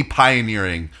still be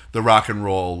pioneering the rock and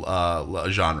roll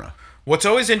genre. What's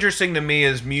always interesting to me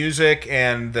is music,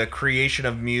 and the creation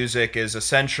of music is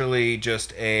essentially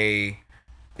just a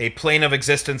plane of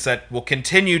existence that will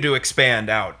continue to expand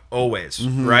out always,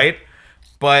 right?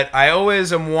 But I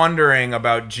always am wondering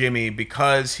about Jimmy,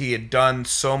 because he had done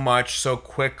so much so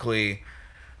quickly.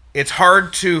 It's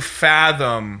hard to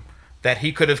fathom that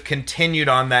he could have continued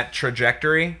on that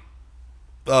trajectory.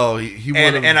 Oh, he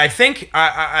would have. And I think,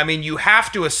 I mean, you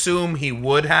have to assume he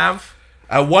would have.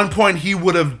 At one point, he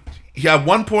would have. Yeah, at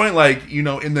one point, like, you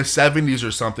know, in the 70s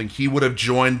or something, he would have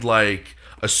joined like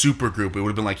a super group. It would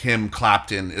have been like him,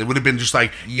 Clapton. It would have been just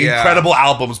like incredible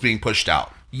albums being pushed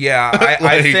out. Yeah,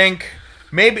 I think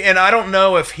maybe, and I don't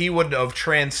know if he would have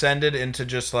transcended into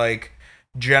just like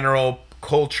general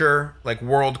culture, like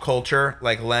world culture,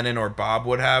 like Lennon or Bob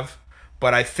would have.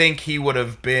 But I think he would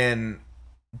have been,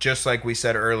 just like we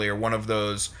said earlier, one of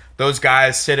those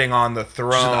guys sitting on the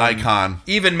throne, Just an icon,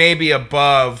 even maybe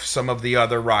above some of the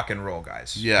other rock and roll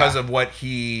guys, because of what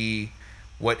he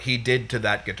did to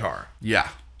that guitar. Yeah.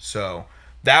 So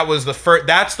that was the first.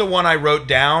 That's the one I wrote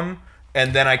down,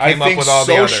 and then I came up with all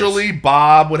the others. Socially,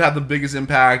 Bob would have the biggest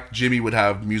impact. Jimmy would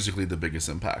have musically the biggest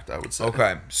impact, I would say.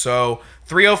 Okay, so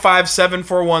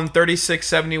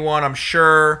 305-741-3671. I'm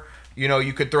sure, you know,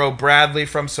 you could throw Bradley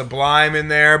from Sublime in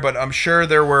there, but I'm sure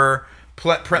there were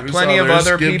plenty of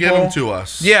other people. Give them to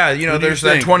us. Yeah, you know, there's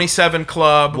that 27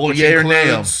 Club, which yay or nay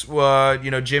 'em. includes, you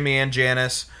know, Jimmy and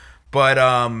Janis. But,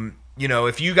 you know,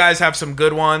 if you guys have some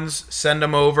good ones, send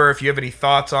them over. If you have any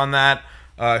thoughts on that,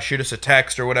 shoot us a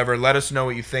text or whatever. Let us know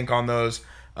what you think on those.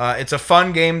 It's a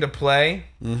fun game to play,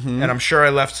 and I'm sure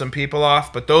I left some people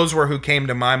off, but those were who came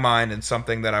to my mind and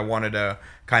something that I wanted to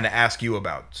kind of ask you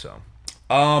about. So,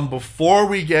 before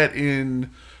we get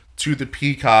into the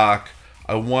Peacock,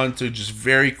 I want to just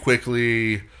very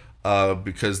quickly,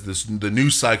 because the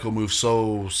news cycle moves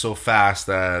so fast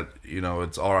that, you know,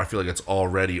 I feel like it's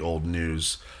already old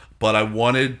news. But I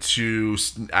wanted to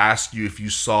ask you if you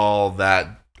saw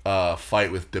that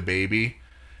fight with DaBaby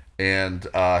and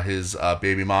his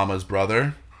baby mama's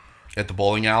brother at the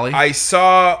bowling alley. I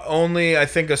saw only, I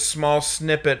think, a small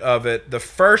snippet of it. The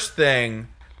first thing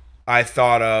I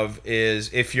thought of is,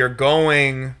 if you're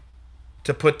going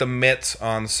to put the mitts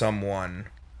on someone,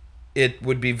 it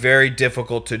would be very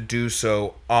difficult to do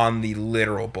so on the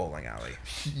literal bowling alley.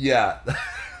 Yeah.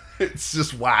 It's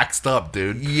just waxed up,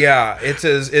 dude. Yeah,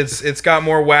 it's got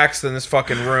more wax than this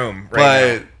fucking room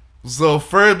right now. So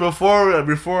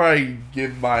before I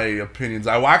give my opinions,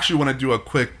 I actually want to do a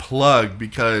quick plug,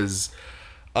 because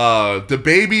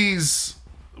DaBaby's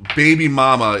baby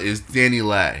mama is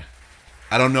Dani-Leigh.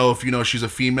 I don't know if you know, she's a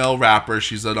female rapper.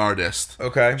 She's an artist.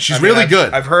 Okay, she's really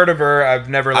good. I've heard of her. I've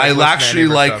never. I actually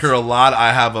like her a lot.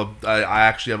 I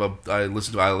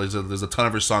listen to. There's a ton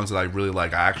of her songs that I really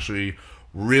like. I actually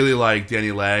really like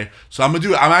Dani-Leigh. So I'm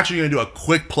actually gonna do a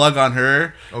quick plug on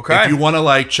her. Okay. If you want to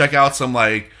like check out some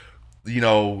like you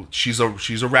know, she's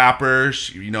a rapper.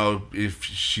 You know, if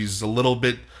she's a little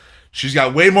bit, she's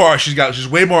way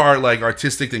more like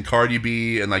artistic than Cardi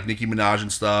B and like Nicki Minaj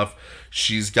and stuff.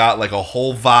 She's got like a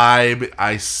whole vibe.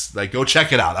 Like go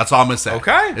check it out. That's all I'm gonna say.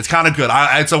 Okay, it's kind of good.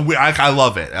 I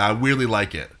love it. I really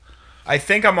like it. I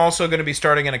think I'm also going to be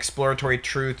starting an exploratory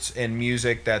truths in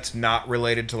music that's not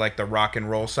related to like the rock and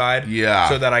roll side. Yeah.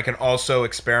 So that I can also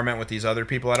experiment with these other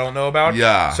people I don't know about.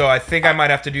 Yeah. So I think I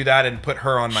might have to do that and put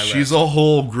her on my list. She's a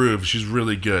whole groove. She's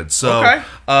really good. So, okay.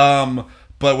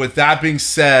 But with that being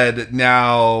said,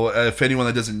 now if anyone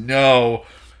that doesn't know,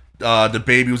 the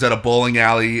baby was at a bowling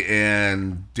alley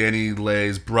and Danny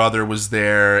Lay's brother was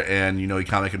there, and you know he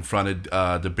kind of confronted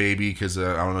the baby because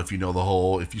I don't know if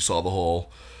you saw the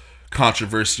whole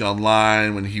controversy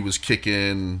online when he was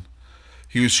trying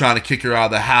to kick her out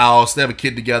of the house. They have a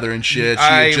kid together and shit.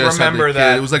 I remember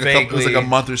that. It was like a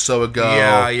month or so ago.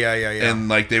 Yeah. And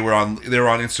like they were on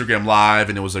Instagram Live,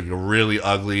 and it was like a really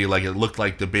ugly. Like it looked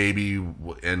like the baby,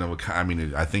 and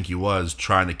I think he was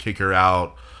trying to kick her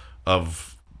out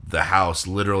of the house,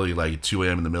 literally like 2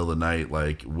 a.m. in the middle of the night,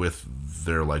 like with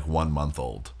their like 1 month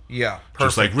old. Yeah, perfect.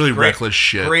 Just like really reckless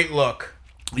shit. Great look.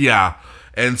 Yeah,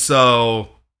 and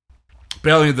so.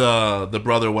 Apparently the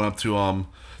brother went up to him.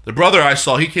 The brother I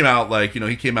saw, he came out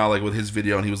with his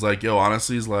video, and he was like, yo,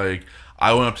 honestly, he's like,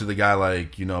 I went up to the guy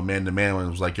like, you know, man to man,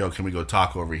 and was like, yo, can we go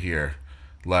talk over here?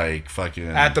 Like fucking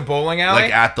at the bowling alley?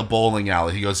 Like at the bowling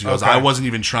alley. He goes, okay. I wasn't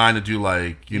even trying to do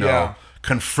like, you know,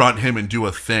 confront him and do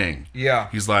a thing. Yeah.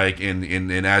 He's like, and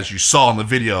as you saw in the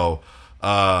video,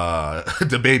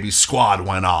 the baby squad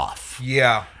went off.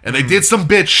 Yeah. And they did some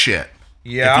bitch shit.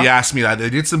 Yeah. If you ask me that,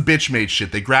 they did some bitch made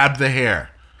shit. They grabbed the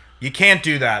hair. You can't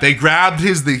do that. They grabbed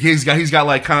he's got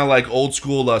like kind of like old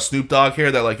school Snoop Dogg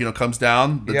hair that like, you know, comes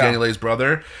down, Danny Lay's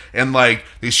brother, and like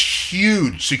this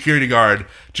huge security guard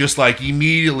just like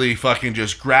immediately fucking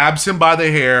just grabs him by the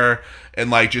hair and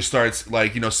like just starts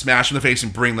like, you know, smashing the face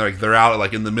and bring like they're out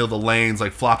like in the middle of the lanes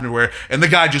like flopping everywhere, and the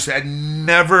guy just had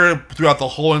never throughout the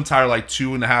whole entire like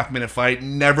 2.5 minute fight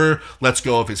never lets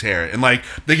go of his hair, and like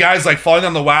the guy's like falling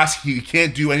down the wax. He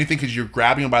can't do anything because you're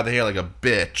grabbing him by the hair like a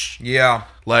bitch. Yeah.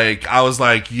 Like I was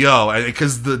like, yo,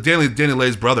 because the Danny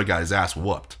Lay's brother got his ass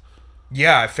whooped.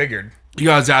 Yeah, I figured. He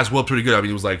got his ass whooped pretty good. I mean,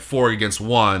 it was like 4 against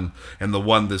 1, and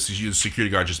this security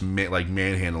guard just like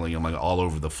manhandling him like all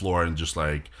over the floor and just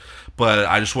like. But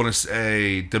I just want to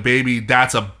say, the baby,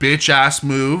 that's a bitch ass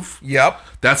move. Yep.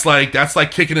 That's like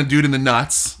kicking a dude in the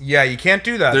nuts. Yeah, you can't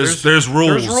do that. There's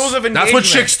rules. There's rules of engagement. That's what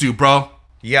chicks do, bro.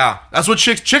 Yeah. That's what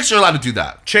chicks are allowed to do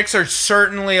that. Chicks are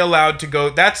certainly allowed to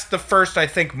go. That's the first, I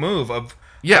think, move of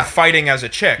fighting as a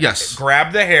chick. Yes.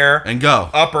 Grab the hair. And go.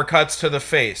 Uppercuts to the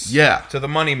face. Yeah. To the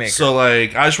moneymaker. So,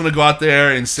 like, I just want to go out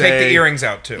there and say... Take the earrings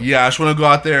out, too. Yeah, I just want to go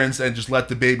out there and just let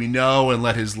the baby know and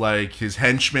let his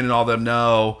henchmen and all them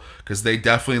know, because they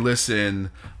definitely listen.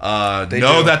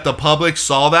 That the public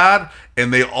saw that,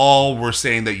 and they all were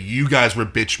saying that you guys were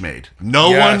bitch made. No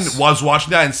one was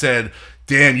watching that and said...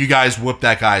 Damn, you guys whooped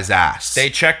that guy's ass. They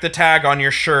checked the tag on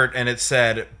your shirt and it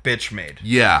said bitch made.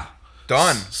 Yeah.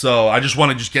 Done. So I just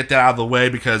want to just get that out of the way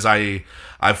because I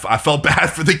felt bad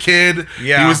for the kid.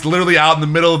 Yeah. He was literally out in the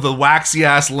middle of the waxy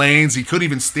ass lanes. He couldn't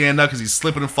even stand up because he's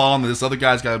slipping and falling. And this other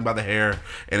guy's got him by the hair,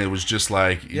 and it was just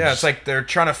like it's like they're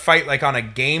trying to fight like on a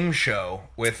game show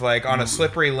with like on a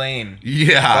slippery lane.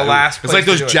 Yeah. It's like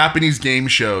those Japanese game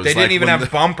shows. They didn't even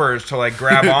have bumpers to like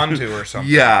grab onto or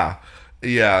something. Yeah.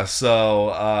 Yeah,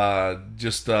 so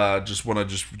just want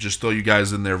to just throw you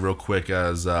guys in there real quick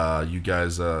as you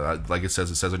guys like it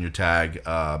says on your tag,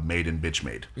 made and bitch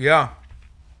made. Yeah.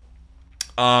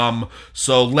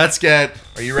 So let's get.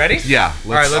 Are you ready? Yeah.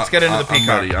 All right, let's get into the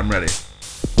peacock. I'm ready.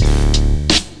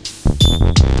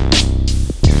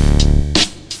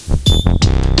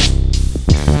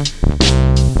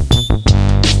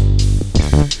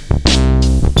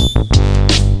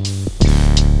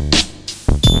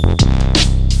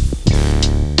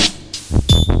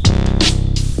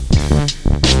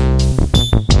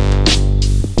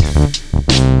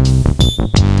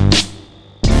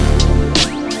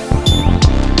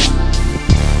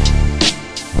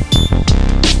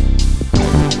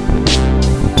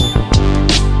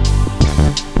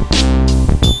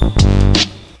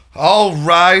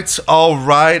 All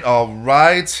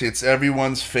right. It's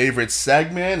everyone's favorite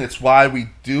segment. It's why we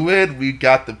do it. We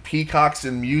got the peacocks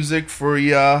and music for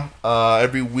you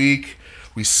every week.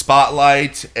 We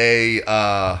spotlight an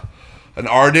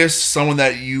artist, someone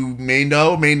that you may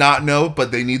know, may not know,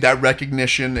 but they need that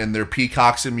recognition, and they're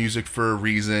peacocks and music for a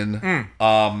reason.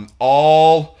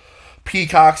 All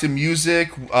Peacocks and Music,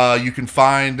 you can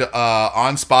find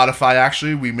on Spotify.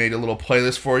 Actually, we made a little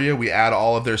playlist for you. We add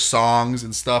all of their songs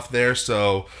and stuff there,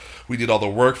 so we did all the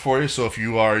work for you. So if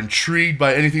you are intrigued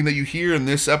by anything that you hear in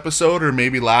this episode or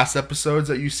maybe last episodes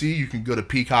that you see, you can go to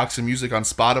Peacocks and Music on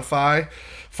Spotify,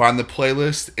 find the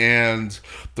playlist, and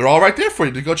they're all right there for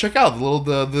you to go check out.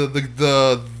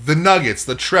 The nuggets,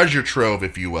 the treasure trove,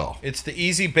 if you will. It's the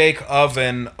easy bake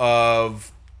oven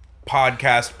of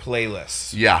podcast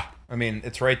playlists. Yeah. I mean,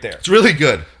 it's right there. It's really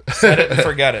good. Set it and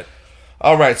forget it.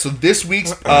 All right, so this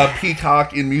week's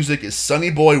Peacock in Music is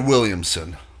Sonny Boy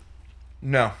Williamson.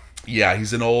 No. Yeah,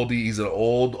 he's an oldie. He's an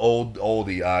old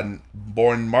oldie.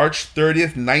 Born March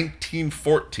 30th,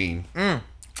 1914.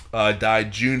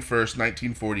 Died June 1st,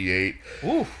 1948.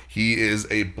 Ooh. He is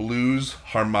a blues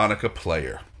harmonica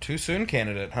player. Too soon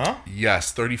candidate, huh?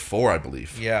 Yes, 34, I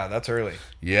believe. Yeah, that's early.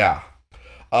 Yeah.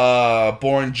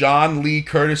 Born John Lee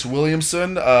Curtis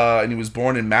Williamson, and he was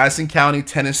born in Madison County,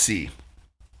 Tennessee.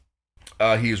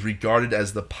 He is regarded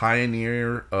as the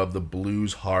pioneer of the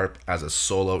blues harp as a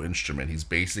solo instrument. He's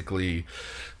basically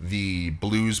the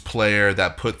blues player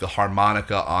that put the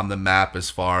harmonica on the map as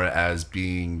far as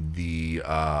being the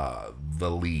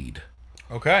lead.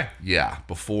 Okay. Yeah,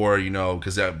 before,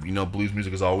 because blues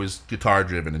music is always guitar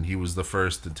driven, and he was the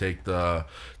first to take the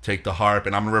harp,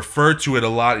 and I'm gonna refer to it a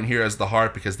lot in here as the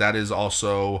harp because that is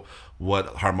also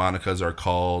what harmonicas are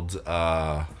called,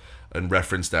 and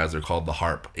referenced as. They're called the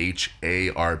harp,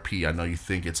 HARP. I know you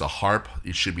think it's a harp,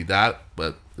 it should be that,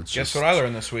 but it's Guess what I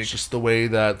learned this week? It's just the way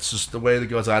that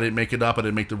goes. I didn't make it up, I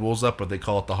didn't make the rules up, but they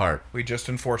call it the harp. We just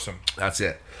enforce them. That's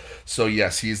it. So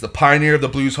yes, he's the pioneer of the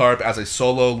blues harp as a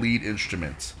solo lead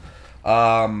instrument.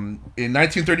 In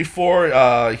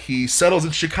 1934, he settles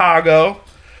in Chicago,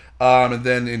 and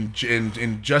then in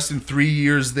 3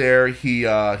 years there,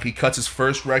 he cuts his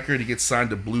first record. He gets signed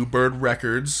to Bluebird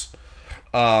Records,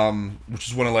 which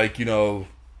is one of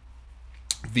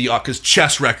because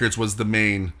Chess Records was the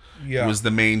main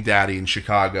daddy in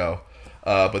Chicago,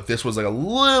 but this was a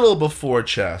little before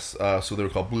Chess, so they were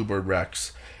called Bluebird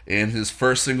Recs. And his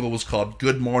first single was called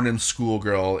Good Morning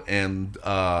Schoolgirl, and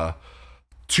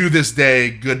to this day,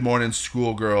 Good Morning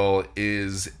Schoolgirl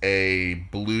is a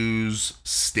blues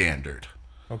standard.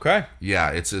 Okay. Yeah,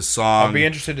 it's a song I'll be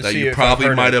interested to that see you if probably I've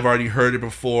heard might it. have already heard it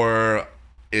before.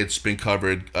 It's been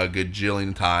covered a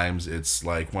gajillion times. It's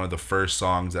like one of the first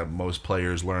songs that most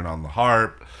players learn on the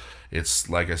harp. It's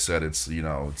like I said, it's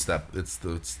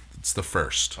the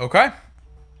first. Okay.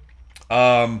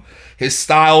 His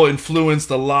style influenced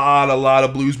a lot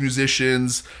of blues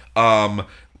musicians.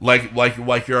 Like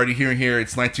you're already hearing here,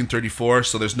 it's 1934,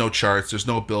 so there's no charts, there's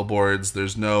no billboards,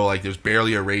 there's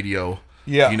barely a radio.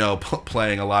 Yeah.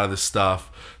 Playing a lot of this stuff.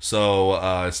 So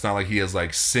it's not like he has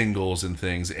singles and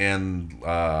things, and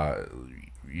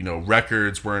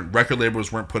record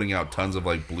labels weren't putting out tons of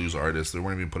blues artists. They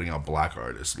weren't even putting out black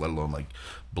artists, let alone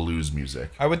blues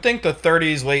music. I would think the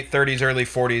 30s, late 30s, early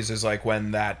 40s is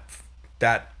when that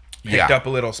picked up a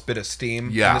little bit of steam.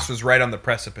 Yeah. And this was right on the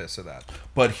precipice of that.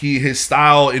 But his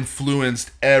style influenced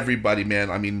everybody,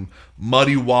 man. I mean,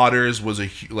 Muddy Waters was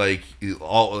in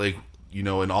all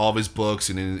of his books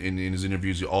and in his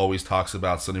interviews, he always talks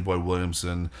about Sonny Boy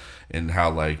Williamson and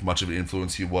how much of an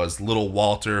influence he was. Little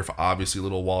Walter,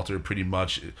 pretty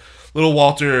much. Little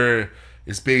Walter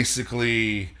is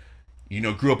basically,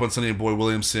 grew up on Sonny Boy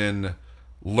Williamson,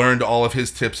 learned all of his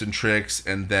tips and tricks,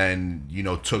 and then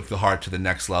took the harp to the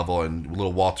next level. And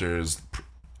Little Walter's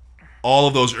all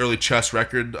of those early Chess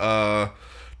Records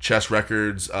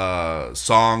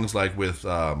songs, with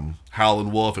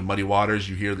Howlin' Wolf and Muddy Waters, if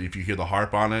you hear the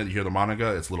harp on it, you hear the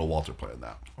harmonica, it's Little Walter playing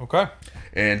that. Okay.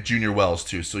 And Junior Wells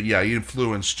too. So yeah, he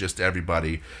influenced just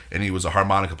everybody, and he was a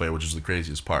harmonica player, which is the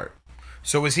craziest part.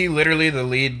 So was he literally the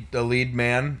lead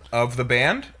man of the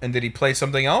band, and did he play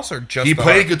something else or just? He the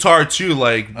played harp? guitar too.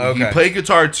 He played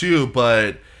guitar too,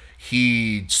 but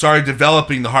he started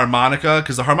developing the harmonica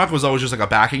because the harmonica was always just a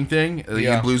backing thing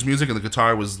in blues music, and the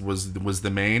guitar was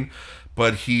the main.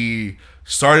 But he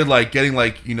started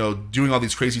doing all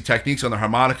these crazy techniques on the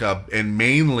harmonica, and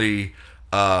mainly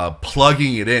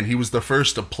plugging it in. He was the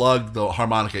first to plug the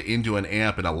harmonica into an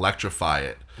amp and electrify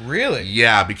it. Really?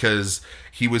 Yeah, because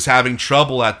he was having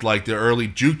trouble at the early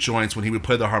juke joints when he would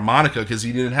play the harmonica because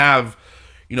he didn't have,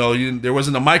 there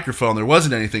wasn't a microphone, there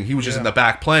wasn't anything. He was just in the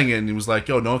back playing it, and he was like,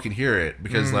 "Yo, no one can hear it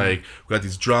because we got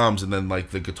these drums and then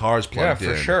the guitar's plugged in."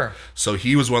 Yeah, for sure. So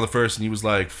he was one of the first, and he was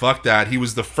like, "Fuck that." He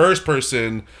was the first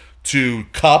person to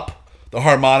cup the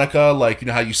harmonica,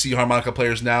 how you see harmonica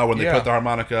players now when they put the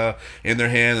harmonica in their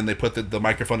hand and they put the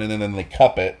microphone in and then they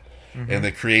cup it. and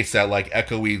it creates that like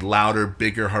echoey, louder,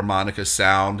 bigger harmonica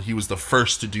sound. He was the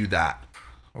first to do that.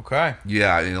 Okay.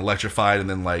 Yeah, and electrified, and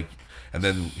then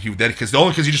because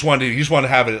he just wanted to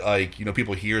have it like, you know,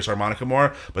 people hear his harmonica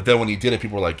more. But then when he did it,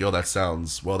 people were like, "Yo, that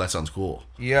sounds cool."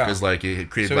 Yeah, because like it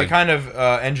created. So he kind of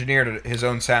engineered his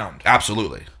own sound.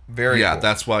 Absolutely. Very yeah. cool.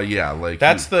 That's why. Yeah, like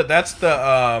that's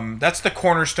the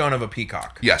cornerstone of a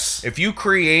peacock. Yes. If you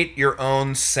create your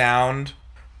own sound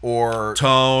or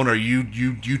tone, or you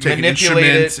take an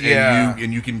instrument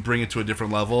and you can bring it to a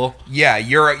different level. Yeah,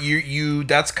 you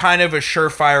that's kind of a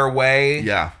surefire way.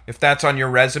 Yeah. If that's on your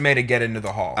resume to get into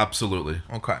the hall. Absolutely.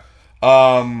 Okay.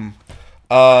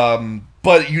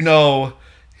 But you know,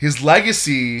 his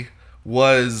legacy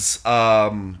was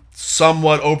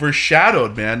somewhat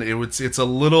overshadowed, man. It's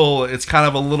kind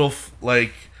of a little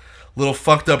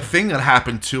fucked up thing that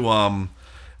happened to him.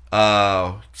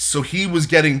 So he was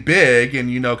getting big, and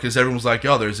you know, because everyone was like,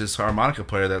 "Yo, there's this harmonica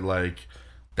player that like,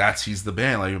 he's the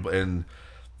band." Like, and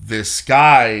this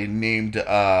guy named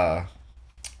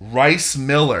Rice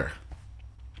Miller,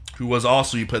 who was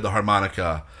also, he played the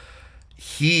harmonica.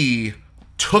 He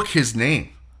took his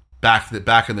name back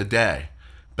in the day,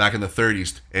 back in the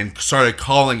 30s, and started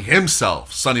calling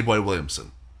himself Sonny Boy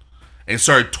Williamson, and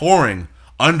started touring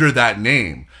under that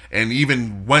name. And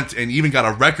even got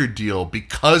a record deal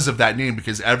because of that name,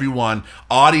 because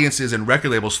audiences and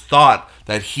record labels thought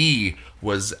that he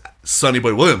was Sonny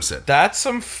Boy Williamson. That's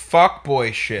some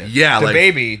fuckboy shit. Yeah, the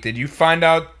baby. Did you find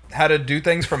out how to do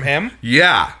things from him?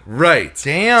 Yeah, right.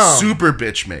 Damn. Super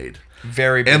bitch made.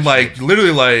 Very bitch and like made.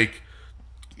 Literally like,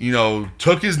 you know,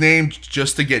 took his name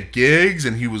just to get gigs,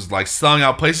 and he was like selling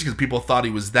out places because people thought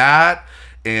he was that.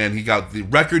 And he got the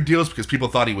record deals because people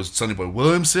thought he was Sonny Boy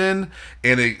Williamson.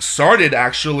 And it started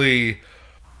actually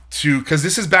because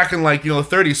this is back in like, you know,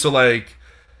 the 30s. So like,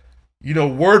 you know,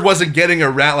 word wasn't getting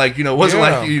around, like, you know, it wasn't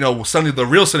like, you know, the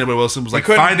real Sonny Boy Williamson was like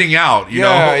finding out, you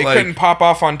know. He like, couldn't pop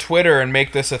off on Twitter and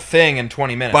make this a thing in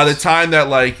 20 minutes. By the time that,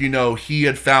 like, you know, he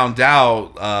had found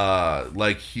out,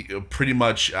 like, he pretty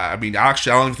much, I mean,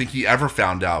 actually, I don't even think he ever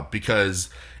found out,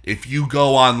 because if you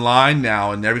go online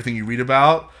now and everything you read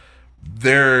about,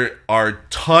 there are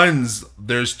tons.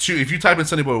 If you type in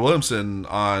Sonny Boy Williamson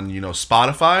on, you know,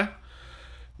 Spotify,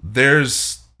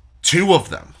 there's 2 of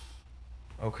them.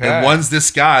 Okay. And one's this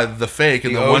guy, the fake,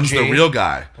 and the one's the real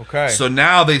guy. Okay. So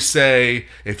now they say,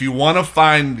 if you want to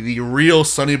find the real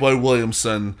Sonny Boy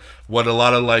Williamson, what a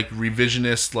lot of like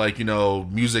revisionist, like, you know,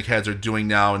 music heads are doing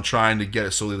now and trying to get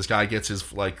it so this guy gets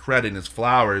his like credit and his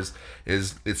flowers,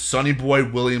 it's Sonny Boy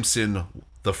Williamson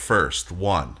the first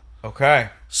one. Okay.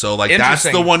 So like that's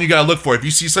the one you gotta look for. If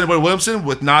you see Sonny Boy Williamson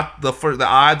with not the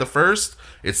first,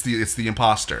 it's the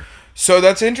imposter. So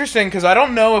that's interesting, because I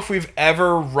don't know if we've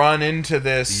ever run into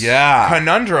this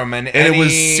conundrum. And it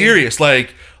was serious.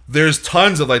 Like, there's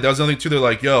tons of, like, that was the only thing too. They're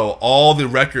like, yo, all the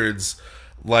records,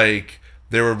 like,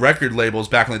 there were record labels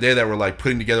back in the day that were like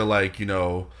putting together, like, you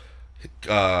know,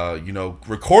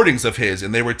 recordings of his,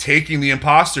 and they were taking the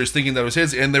imposters thinking that was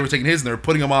his, and they were taking his and they were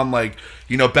putting them on, like,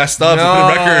 you know, best of and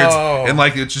putting records, and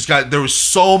like it just there was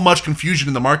so much confusion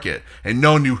in the market, and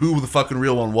no one knew who the fucking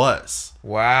real one was.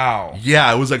 Wow.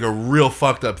 Yeah, it was like a real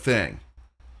fucked up thing.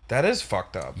 That is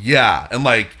fucked up. Yeah, and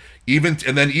like even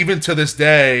to this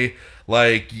day,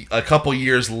 like a couple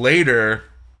years later,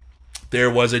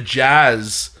 there was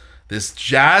this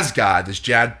jazz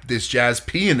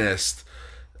pianist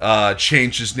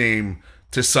changed his name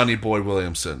to Sonny Boy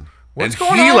Williamson. What's and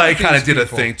going he on like with kind of these did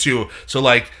people? a thing too. So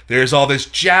like there's all this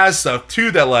jazz stuff too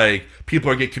that like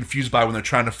people are get confused by when they're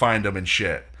trying to find them and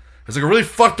shit. It's like a really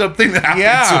fucked up thing that happened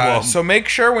to him. So make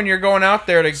sure when you're going out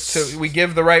there to we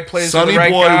give the right plays Sonny to the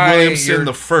right Boy guy. Williamson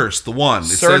the first, the one. It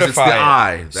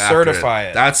certify says it's the I. Certify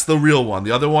it. That's the real one.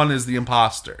 The other one is the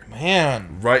imposter.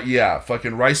 Man. Right, yeah.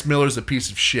 Fucking Rice Miller's a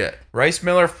piece of shit. Rice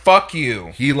Miller, fuck you.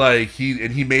 He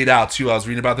made out too. I was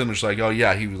reading about them. It's like, oh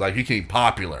yeah, he became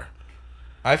popular.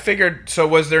 I figured. So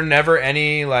was there never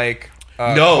any like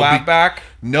clapback?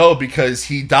 No, because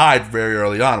he died very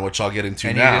early on, which I'll get into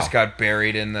and now. And he just got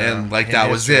buried in the... And, like, that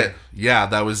was it. Yeah,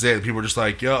 that was it. People were just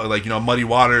like, yo, like, you know, Muddy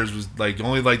Waters was, like,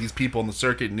 only, like, these people in the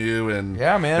circuit knew, and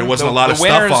yeah, man. There wasn't a lot of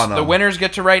stuff on them. The winners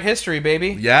get to write history, baby.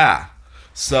 Yeah.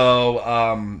 So,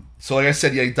 like I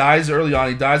said, yeah, he dies early on.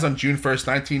 He dies on June 1st,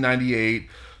 1998.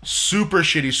 Super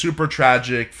shitty, super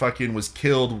tragic. Fucking was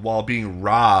killed while being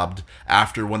robbed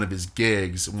after one of his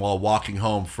gigs while walking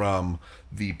home from...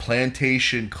 The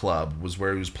Plantation Club was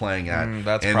where he was playing at.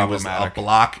 That's and problematic. It was a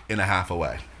block and a half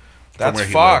away. That's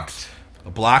fucked. A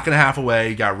block and a half away,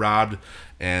 he got robbed,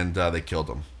 and they killed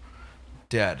him.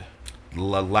 Dead.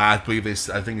 I think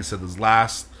it said his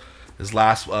last His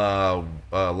last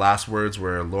words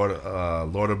were Lord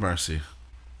of Mercy.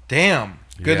 Damn.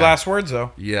 Good Yeah. last words,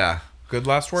 though. Yeah. Good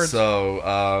last words.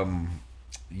 So,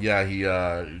 yeah, he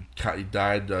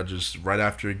died just right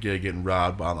after a gig getting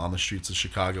robbed on the streets of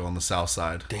Chicago on the South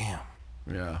Side. Damn.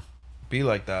 Yeah. Be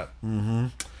like that.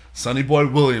 Sonny Boy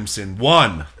Williamson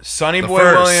won. Sonny The Boy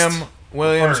first.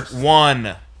 Williams first.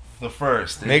 won. The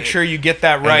first. Make sure you get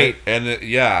that right. And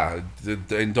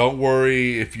don't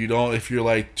worry if you're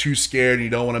like too scared and you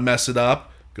don't want to mess it up.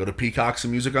 Go to Peacocks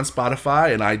and Music on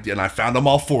Spotify, and I found them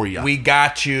all for you. We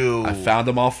got you. I found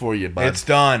them all for you, bud. It's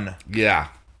done. Yeah,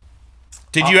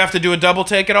 Did you have to do a double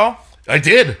take at all? I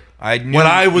did. I knew, When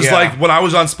I was yeah. when I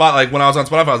was on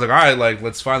Spotify, I was like, all right, like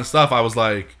let's find the stuff. I was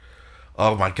like,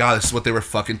 oh my god, this is what they were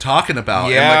fucking talking about.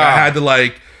 And like Yeah. I had to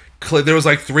like, there was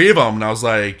like 3 of them, and I was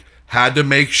like, had to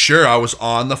make sure I was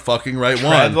on the fucking right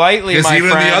one. Tread lightly, because my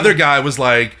even friend. the other guy was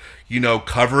like,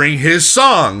 covering his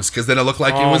songs because then it looked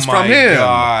like it Oh was my from him.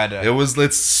 God.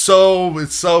 It's so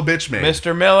bitch made.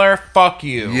 Mr. Miller, fuck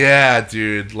you. Yeah,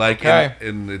 dude. Like, Okay.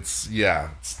 and it's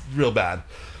real bad.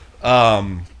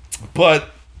 But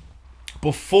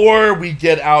before we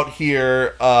get out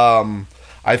here,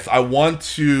 I want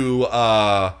to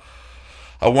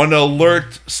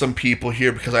alert some people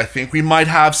here because I think we might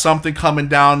have something coming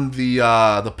down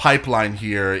the pipeline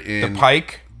here in The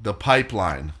pike? the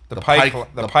pipeline. The pike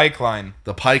line.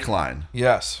 The pike line.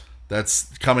 Yes. That's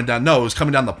coming down. No, it was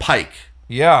coming down the pike.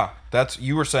 Yeah.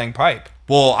 You were saying pipe.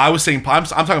 Well, I was saying I'm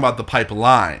talking about the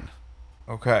pipeline.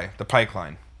 Okay. The pike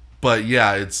line. But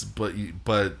yeah, it's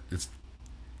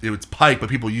pike, but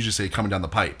people usually say coming down the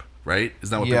pipe, right?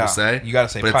 Isn't that what Yeah, people say? you gotta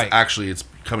say but pike. It's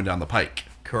coming down the pike.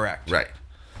 Correct. Right.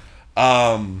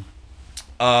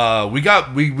 We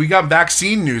got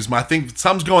vaccine news. I think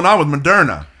something's going on with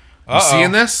Moderna. You Uh-oh.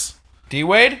 seeing this?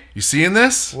 D-Wade? You seeing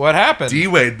this? What happened?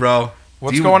 D-Wade, bro.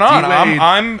 What's going on? D-Wade.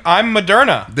 I'm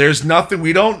Moderna. There's nothing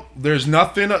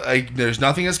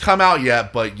has come out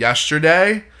yet, but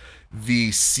yesterday the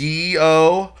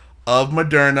CEO of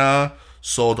Moderna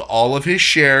sold all of his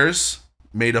shares,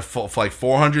 made for like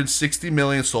 460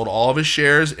 million, sold all of his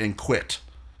shares and quit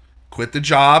the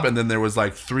job. And then there was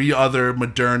like 3 other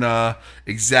Moderna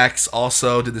execs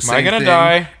also did the same gonna thing.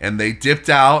 die? And they dipped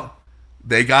out.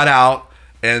 They got out.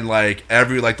 And like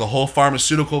the whole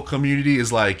pharmaceutical community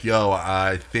is like, yo,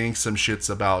 I think some shit's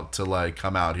about to like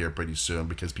come out here pretty soon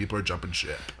because people are jumping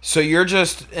ship. So you're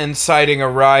just inciting a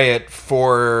riot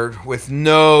with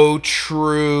no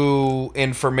true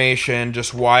information,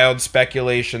 just wild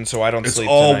speculation. So I don't sleep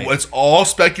tonight. It's all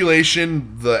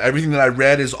speculation. Everything that I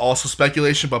read is also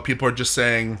speculation, but people are just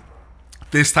saying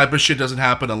this type of shit doesn't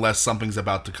happen unless something's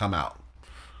about to come out.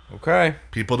 Okay.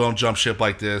 People don't jump ship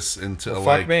like this until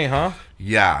Fuck me, huh?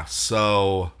 Yeah.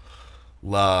 So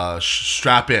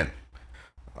strap in.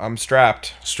 I'm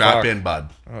strapped. Strap Fuck. in, bud.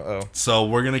 Uh-oh. So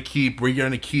we're gonna keep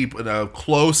a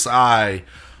close eye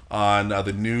on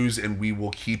the news, and we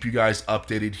will keep you guys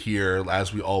updated here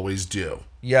as we always do.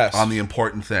 Yes. On the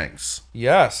important things.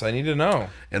 Yes, I need to know.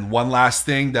 And one last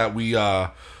thing that we're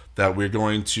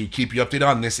going to keep you updated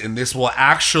on this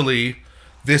actually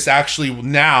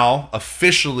now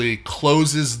officially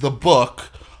closes the book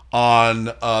on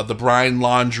the Brian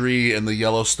Laundrie and the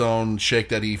Yellowstone chick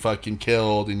that he fucking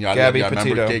killed and yada Gabby yada.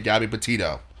 Petito. Remember Gabby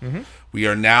Petito? Mm-hmm. We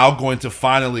are now going to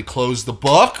finally close the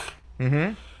book.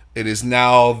 Mm-hmm. It is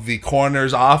now the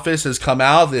coroner's office has come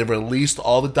out. They've released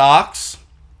all the docs.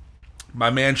 My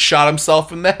man shot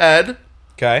himself in the head.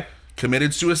 Okay.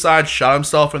 Committed suicide, shot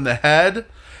himself in the head,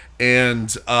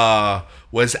 and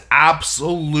was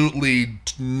absolutely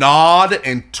gnawed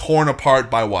and torn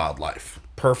apart by wildlife.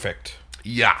 Perfect.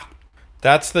 Yeah.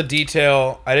 That's the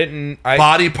detail.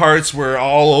 Body parts were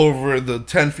all over the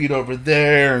 10 feet over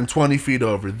there and 20 feet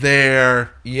over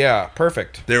there. Yeah,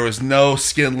 perfect. There was no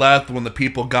skin left when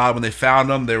they found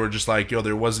them. They were just like,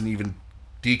 there wasn't even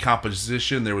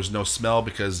decomposition. There was no smell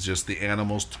because just the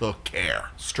animals took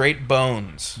care. Straight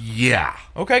bones. Yeah.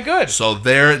 Okay, good. So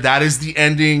that is the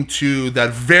ending to that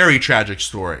very tragic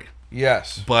story.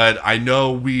 Yes. But I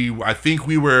think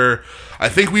we were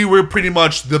pretty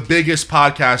much the biggest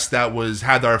podcast that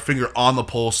had our finger on the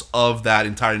pulse of that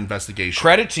entire investigation.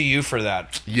 Credit to you for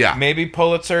that. Yeah. Maybe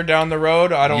Pulitzer down the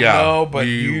road. I don't know, but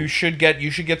you should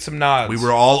get some nods. We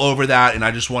were all over that, and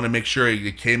I just want to make sure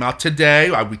it came out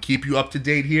today. We keep you up to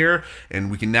date here,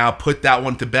 and we can now put that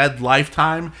one to bed.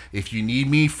 Lifetime. If you need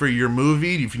me for your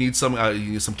movie, if you need some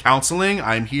counseling,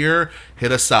 I'm here.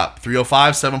 Hit us up.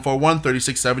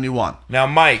 305-741-3671. Now,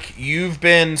 Mike, you've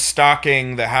been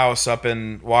stocking the house up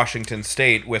in Washington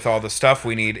State with all the stuff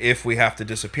we need if we have to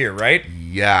disappear, right?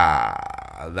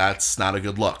 Yeah, that's not a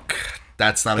good look.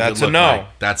 that's not a That's good look. a no.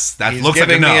 Mike. That He's looks like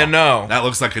a giving no. me a no. That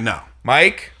looks like a no.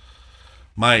 Mike,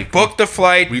 Mike, book the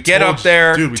flight. we Get told up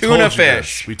there. Dude, we Tuna told you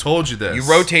fish. this. We told you this. You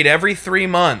rotate every 3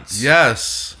 months.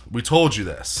 Yes, we told you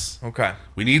this. Okay.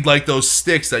 We need like those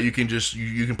sticks that you can just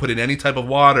you can put in any type of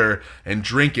water and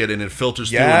drink it, and it filters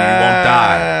through, and you won't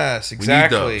die. Yes,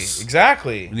 exactly. We need those.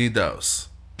 Exactly. We need those.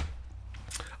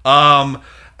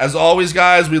 As always,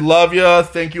 guys, we love you.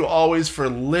 Thank you always for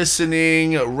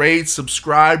listening. Rate,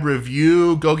 subscribe,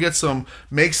 review. Go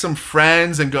make some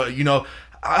friends, and go.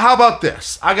 How about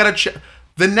this? I gotta check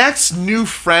the next new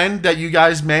friend that you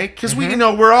guys make, because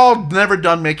we're all never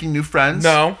done making new friends.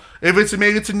 No. If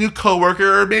maybe it's a new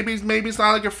coworker, or maybe it's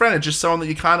not like a friend. It's just someone that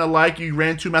you kind of like. You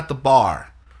ran to him at the bar.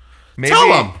 Maybe, Tell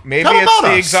them. Maybe Tell them it's about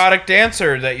the us. exotic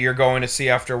dancer that you're going to see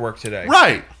after work today.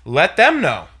 Right. Let them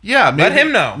know. Yeah, maybe, Let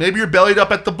him know. Maybe you're bellied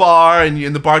up at the bar, and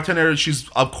the bartender, she's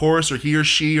of course, or he or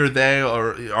she or they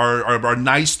are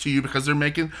nice to you because they're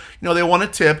making, they want a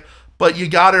tip, but you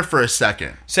got her for a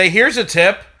second. Say, here's a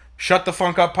tip. Shut the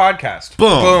Funk Up podcast.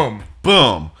 Boom, Boom.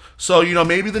 boom. So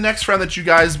maybe the next friend that you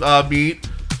guys meet,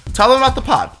 tell them about the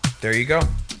pod. There you go.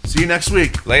 See you next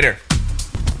week. Later.